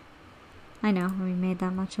 I know how he made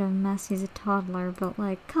that much of a mess. He's a toddler, but,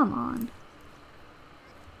 like, come on.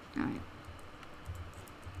 Alright.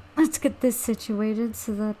 Let's get this situated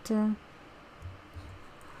so that,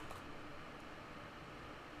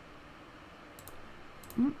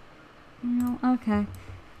 no, okay.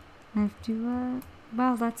 I have to,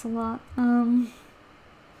 wow, that's a lot.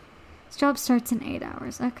 This job starts in 8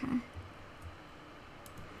 hours. Okay.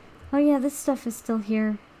 Oh yeah, this stuff is still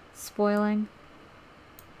here, spoiling.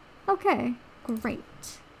 Okay, great.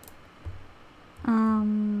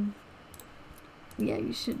 Yeah,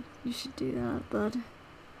 you should do that, bud.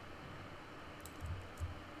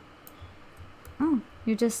 Oh,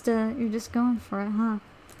 you're just going for it, huh?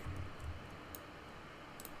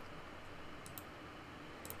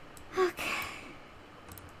 Okay.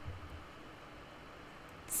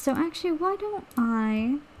 So actually, why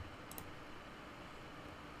don't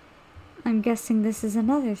I'm guessing this is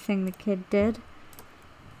another thing the kid did.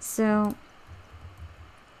 So,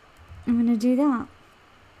 I'm gonna do that.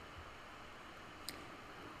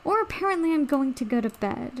 Or apparently I'm going to go to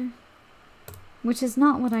bed. Which is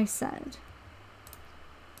not what I said.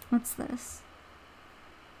 What's this?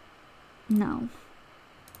 No.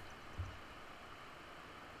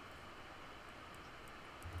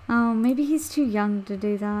 Oh, maybe he's too young to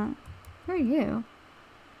do that. Who are you?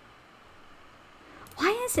 Why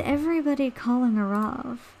is everybody calling her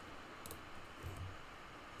off?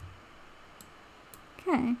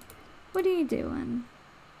 Okay. What are you doing?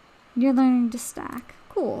 You're learning to stack.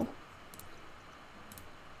 Cool.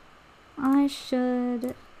 I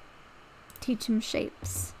should teach him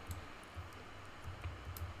shapes.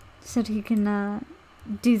 So that he can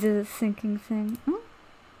do the thinking thing. Oh.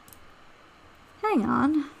 Hang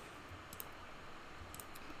on.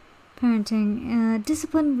 Parenting.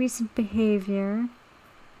 Discipline, recent behavior.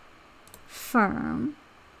 Firm.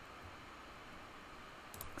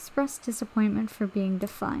 Express disappointment for being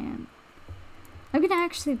defiant. I'm gonna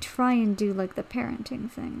actually try and do, like, the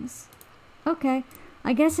parenting things. Okay.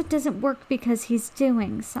 I guess it doesn't work because he's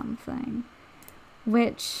doing something.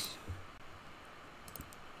 Which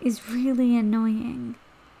is really annoying.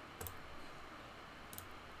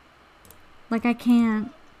 Like, I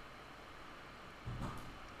can't.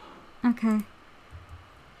 Okay.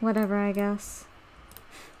 Whatever, I guess.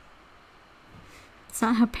 It's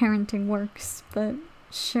not how parenting works, but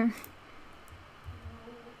sure.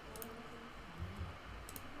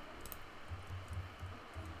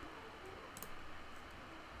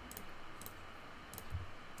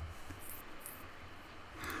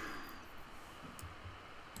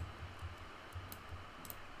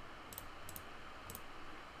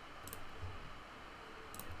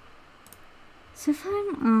 So if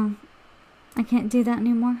I'm, I can't do that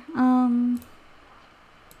anymore.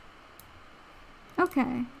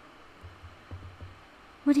 Okay.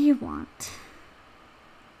 What do you want,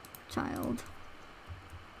 child?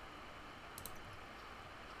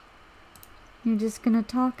 You're just gonna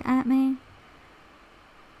talk at me?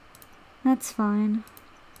 That's fine.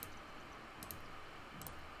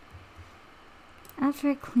 After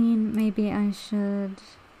I clean, maybe I should...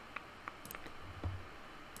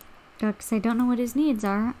 because I don't know what his needs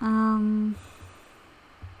are.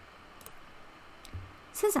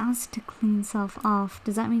 It says ask to clean self off.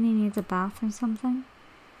 Does that mean he needs a bath or something?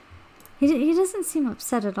 He doesn't seem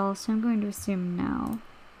upset at all, so I'm going to assume no.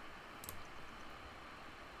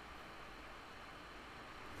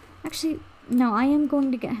 Actually, no, I am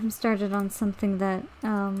going to get him started on something that,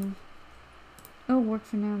 oh, work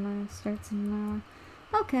for now, starts in an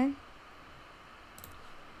hour. Okay.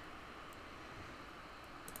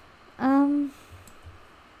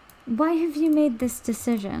 Why have you made this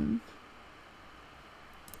decision?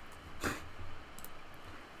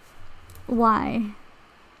 Why?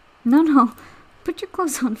 No, put your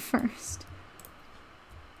clothes on first.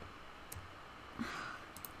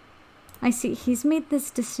 I see, he's made this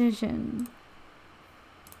decision.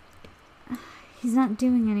 He's not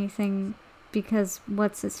doing anything because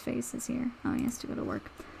what's-his-face is here. Oh, he has to go to work.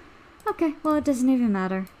 Okay, well, it doesn't even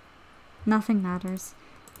matter. Nothing matters.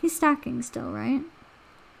 He's stacking still, right?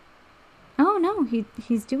 Oh, no,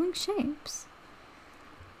 he's doing shapes.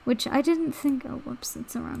 Which I didn't think... Oh, whoops,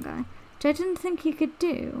 that's the wrong guy. Which I didn't think he could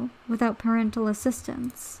do without parental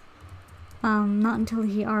assistance. Not until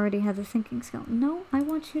he already had the thinking skill. No, I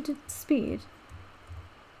want you to speed.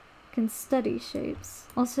 Can study shapes.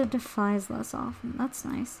 Also defies less often. That's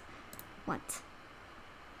nice. What?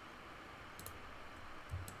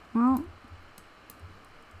 Well...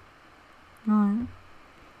 What?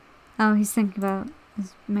 Oh, he's thinking about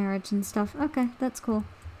his marriage and stuff. Okay, that's cool.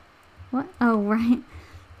 What? Oh, right.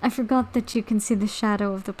 I forgot that you can see the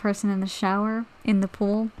shadow of the person in the shower in the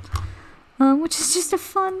pool. Which is just a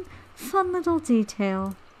fun little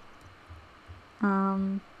detail.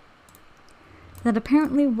 That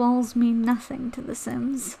apparently walls mean nothing to The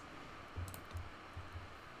Sims.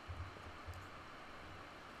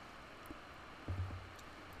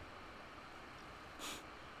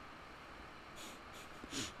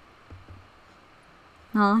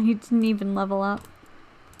 Aw, he didn't even level up.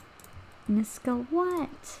 Niska,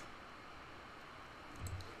 what?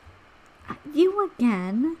 You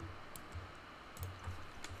again?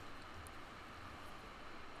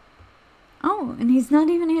 Oh, and he's not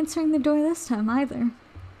even answering the door this time either.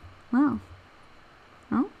 Wow.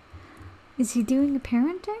 Oh? Is he doing a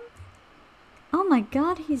parenting? Oh my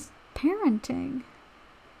god, he's parenting.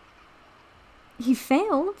 He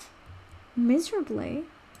failed. Miserably.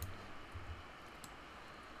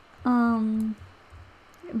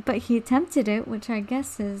 But he attempted it, which I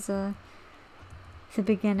guess is, the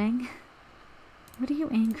beginning. What are you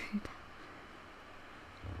angry about?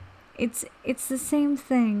 It's the same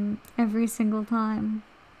thing every single time.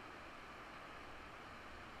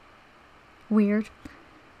 Weird.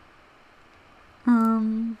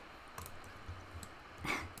 Are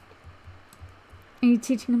you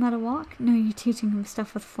teaching him how to walk? No, you're teaching him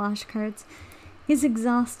stuff with flashcards. He's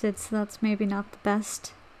exhausted, so that's maybe not the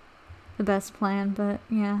best plan, but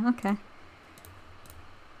yeah, okay.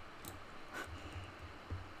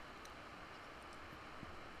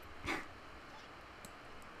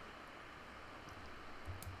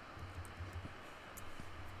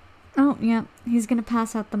 Oh, yeah, he's gonna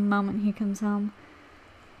pass out the moment he comes home.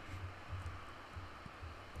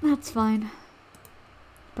 That's fine.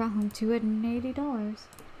 Brought home $280.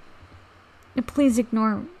 Please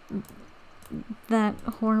ignore that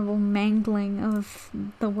horrible mangling of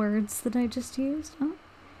the words that I just used.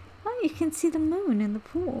 Oh, you can see the moon in the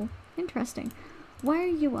pool. Interesting. Why are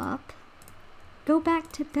you up? Go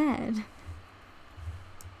back to bed.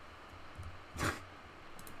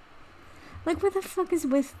 Like, what the fuck is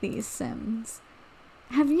with these Sims?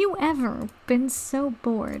 Have you ever been so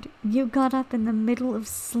bored you got up in the middle of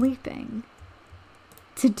sleeping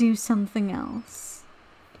to do something else?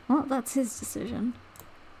 Well, that's his decision.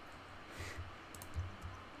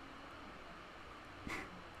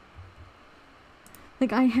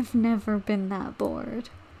 Like, I have never been that bored.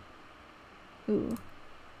 Ooh.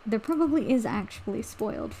 There probably is actually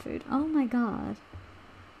spoiled food. Oh my god.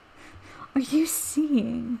 Are you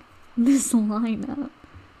seeing this lineup?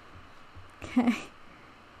 Okay.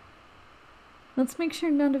 Let's make sure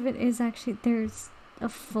none of it is actually... There's a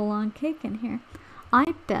full-on cake in here.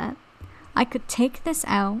 I bet I could take this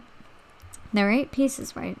out. There are 8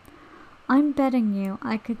 pieces, right? I'm betting you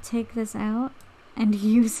I could take this out and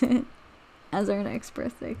use it as our next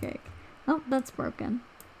birthday cake. Oh, that's broken.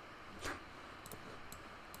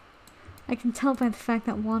 I can tell by the fact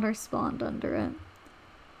that water spawned under it.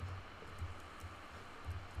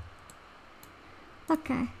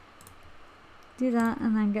 Okay. Do that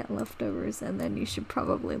and then get leftovers, and then you should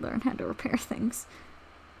probably learn how to repair things.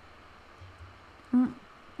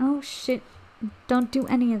 Oh shit. Don't do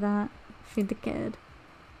any of that. Feed the kid.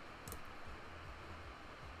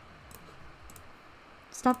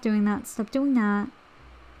 Stop doing that. Stop doing that.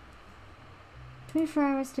 24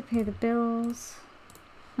 hours to pay the bills.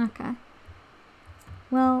 Okay.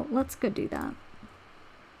 Well, let's go do that.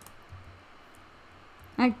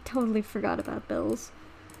 I totally forgot about bills.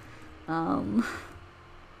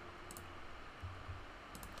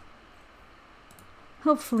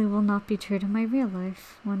 Hopefully will not be true to my real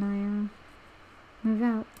life when I, move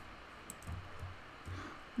out.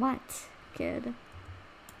 What, kid?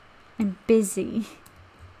 I'm busy.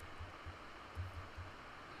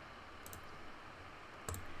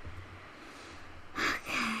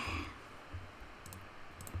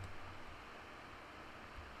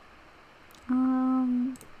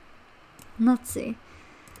 Let's see.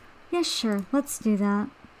 Yeah, sure, let's do that.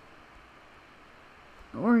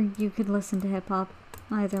 Or you could listen to hip-hop.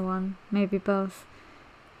 Either one. Maybe both.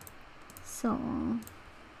 So...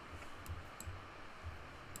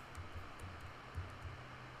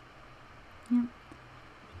 Yep.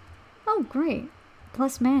 Oh, great.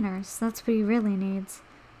 Plus manners. That's what he really needs.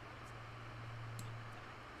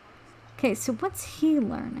 Okay, so what's he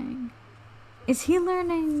learning? Is he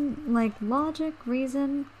learning, like, logic,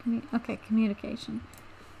 reason? Okay, communication.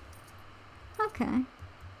 Okay.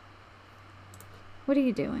 What are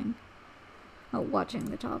you doing? Oh, watching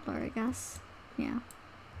the toddler, I guess. Yeah.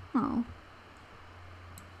 Oh.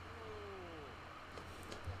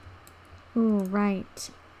 Ooh,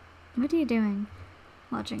 right. What are you doing?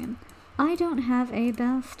 Watching him. I don't have a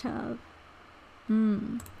bathtub.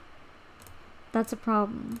 That's a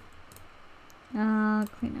problem.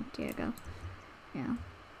 Clean up, Diego. Yeah.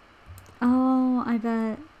 Oh, I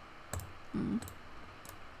bet.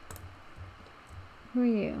 Who are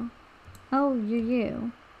you? Oh, you're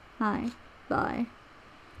you. Hi. Bye.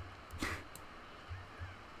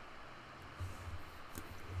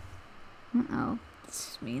 Uh-oh. It's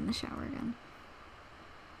just me in the shower again.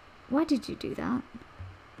 Why did you do that?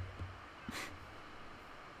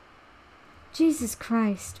 Jesus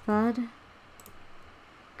Christ, bud.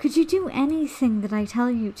 Could you do anything that I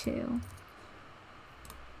tell you to?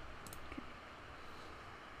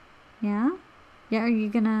 Yeah? Yeah, are you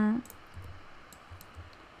gonna...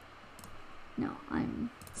 No, I'm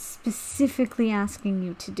specifically asking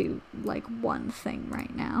you to do, like, one thing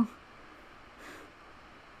right now.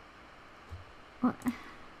 What?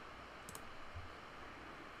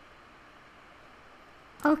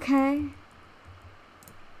 Okay.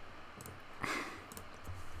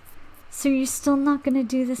 So you're still not gonna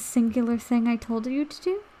do this singular thing I told you to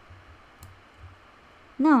do?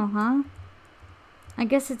 No, huh? I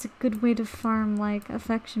guess it's a good way to farm, like,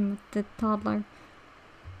 affection with the toddler.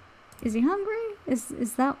 Is he hungry?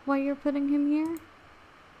 Is that why you're putting him here?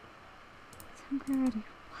 He's hungry already.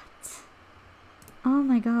 What? Oh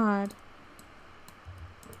my god.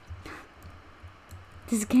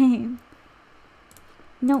 This game.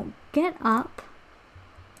 No, get up.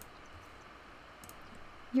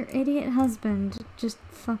 Your idiot husband just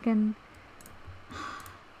fucking...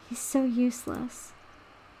 He's so useless.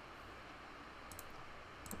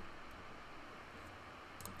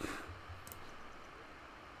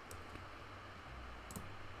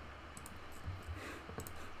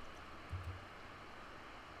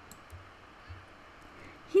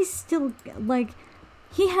 He's still, like,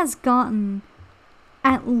 he has gotten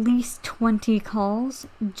at least 20 calls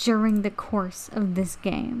during the course of this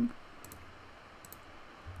game.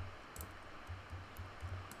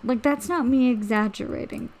 Like, that's not me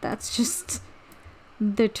exaggerating. That's just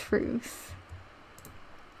the truth.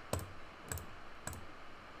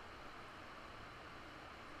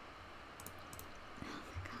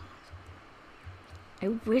 I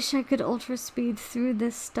wish I could ultra speed through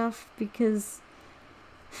this stuff because...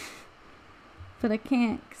 but I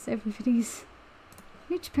can't because everybody's...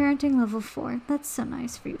 Reach parenting level 4. That's so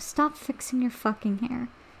nice for you. Stop fixing your fucking hair.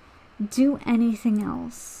 Do anything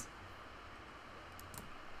else.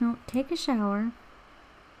 No, take a shower.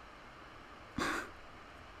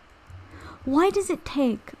 Why does it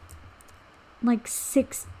take like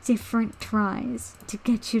 6 different tries to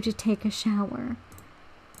get you to take a shower?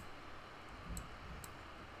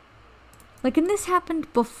 Like, and this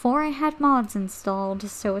happened before I had mods installed,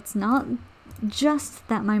 so it's not just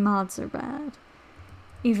that my mods are bad.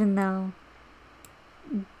 Even though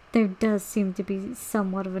there does seem to be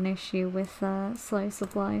somewhat of an issue with Slice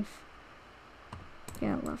of Life.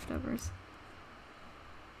 Yeah, leftovers.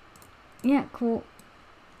 Yeah, cool.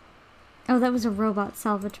 Oh, that was a robot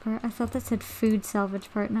salvage part. I thought that said food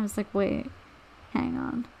salvage part, and I was like, wait, hang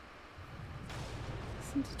on.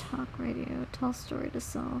 Listen to talk radio, tell story to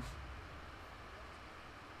self.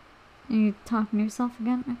 Are you talking to yourself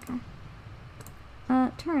again? Okay.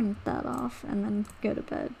 Turn that off and then go to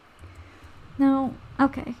bed. No,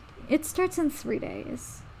 okay. It starts in 3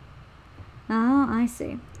 days. Oh, I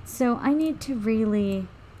see. So I need to really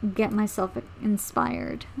get myself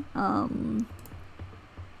inspired.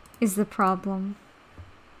 Is the problem.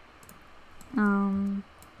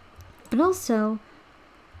 But also,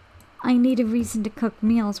 I need a reason to cook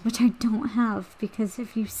meals, which I don't have, because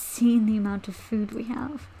if you've seen the amount of food we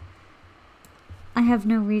have, I have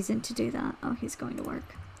no reason to do that. Oh, he's going to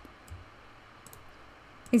work.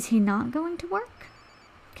 Is he not going to work?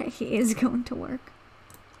 Okay, he is going to work.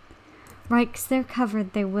 Right, because they're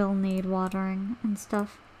covered, they will need watering and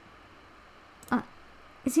stuff.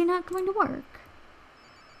 Is he not going to work?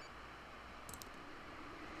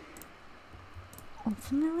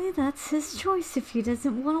 Ultimately, that's his choice. If he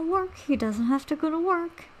doesn't want to work, he doesn't have to go to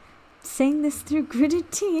work. Saying this through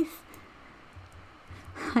gritted teeth.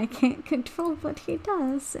 I can't control what he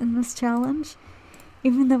does in this challenge,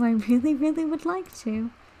 even though I really, really would like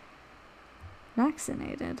to.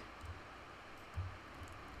 Vaccinated.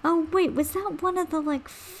 Oh, wait, was that one of the, like,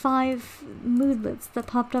 5 moodlets that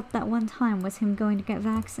popped up that one time, was him going to get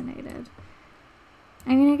vaccinated?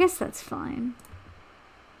 I mean, I guess that's fine.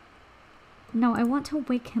 No, I want to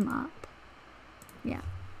wake him up. Yeah.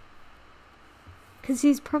 Because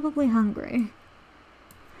he's probably hungry.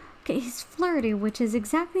 Okay, he's flirty, which is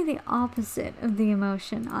exactly the opposite of the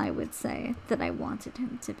emotion I would say that I wanted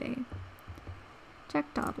him to be.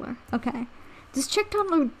 Check toddler. Okay. Does check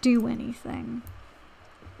toddler do anything?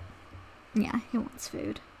 Yeah, he wants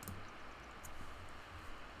food.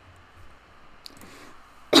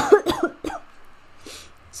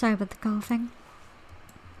 Sorry about the coughing.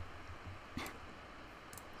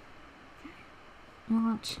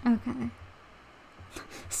 Watch. Okay.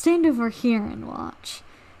 Stand over here and watch.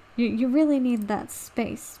 You really need that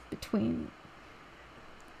space between...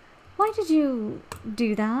 Why did you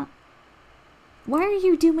do that? Why are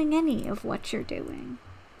you doing any of what you're doing?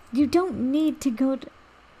 You don't need to go to...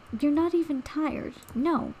 You're not even tired.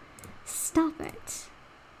 No. Stop it.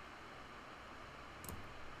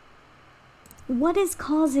 What is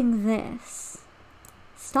causing this?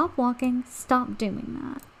 Stop walking. Stop doing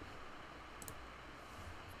that.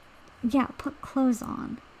 Yeah, put clothes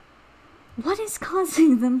on. What is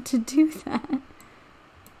causing them to do that?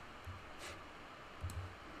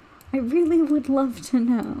 I really would love to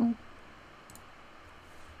know.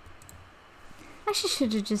 I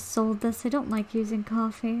should have just sold this. I don't like using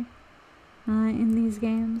coffee in these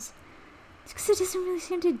games. It's because it doesn't really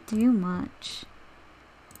seem to do much.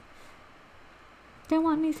 Do I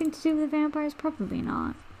want anything to do with the vampires? Probably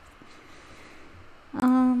not.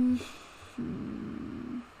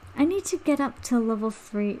 I need to get up to level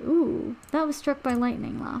 3. Ooh, that was struck by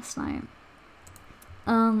lightning last night.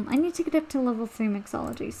 I need to get up to level 3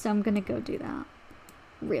 mixology, so I'm gonna go do that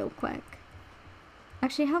real quick.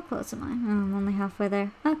 Actually, how close am I? Oh, I'm only halfway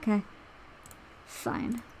there. Okay.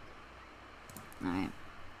 Fine. Alright.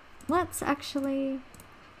 Let's actually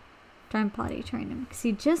try and potty train him, because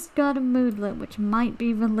he just got a moodlet, which might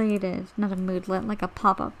be related. Not a moodlet, like a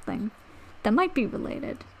pop-up thing. That might be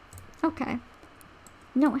related. Okay.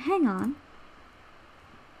 No, hang on.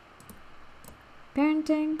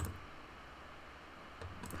 Parenting.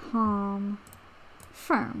 Calm.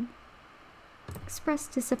 Firm. Express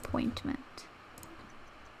disappointment.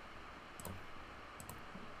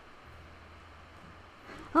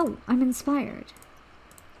 Oh, I'm inspired.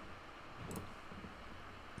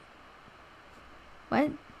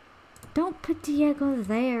 What? Don't put Diego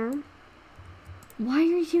there. Why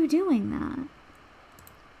are you doing that?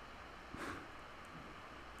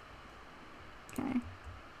 Okay.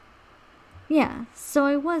 Yeah, so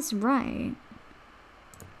I was right.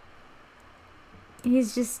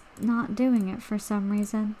 He's just not doing it for some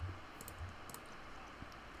reason.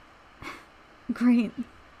 Great.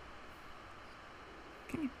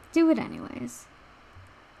 Okay, do it anyways.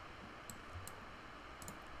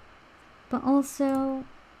 But also,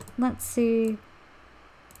 let's see.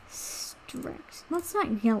 Strict. Let's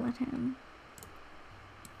not yell at him.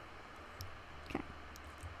 Okay.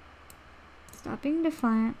 Stop being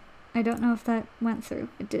defiant. I don't know if that went through.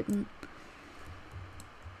 It didn't.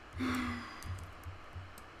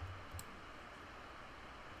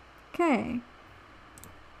 Okay.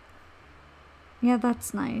 Yeah,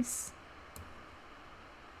 that's nice.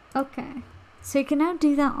 Okay. So he can now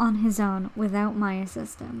do that on his own without my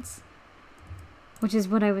assistance. Which is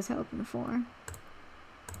what I was hoping for.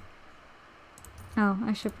 Oh,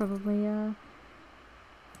 I should probably, oh,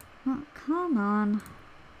 come on.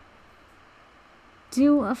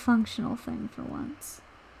 Do a functional thing for once.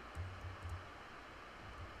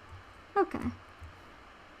 Okay.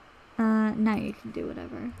 Now you can do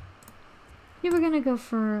whatever. You were gonna go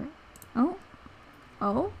for... Oh?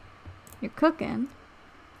 Oh? You're cooking.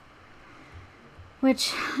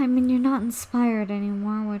 Which, I mean, you're not inspired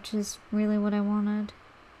anymore, which is really what I wanted.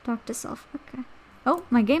 Talk to self. Okay. Oh,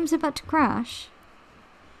 my game's about to crash.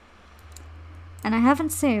 And I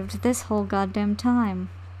haven't saved this whole goddamn time.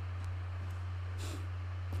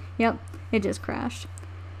 Yep, it just crashed.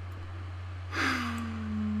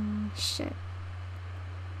 Shit.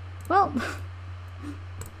 Well,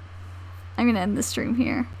 I'm gonna end the stream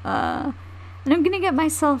here. And I'm gonna get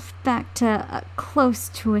myself back to close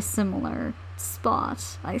to a similar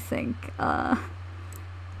spot, I think,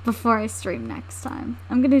 before I stream next time.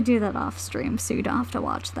 I'm gonna do that off stream so you don't have to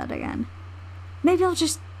watch that again. Maybe I'll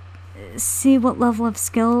just see what level of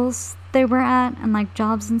skills they were at and like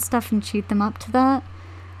jobs and stuff and cheat them up to that.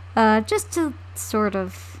 Just to sort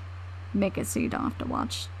of make it so you don't have to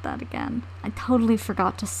watch that again. I totally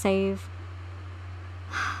forgot to save.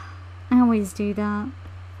 I always do that.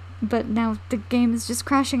 But now the game is just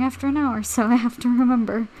crashing after an hour, so I have to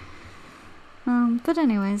remember. But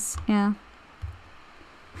anyways, yeah.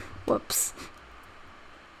 Whoops.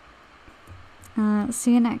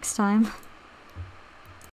 See you next time.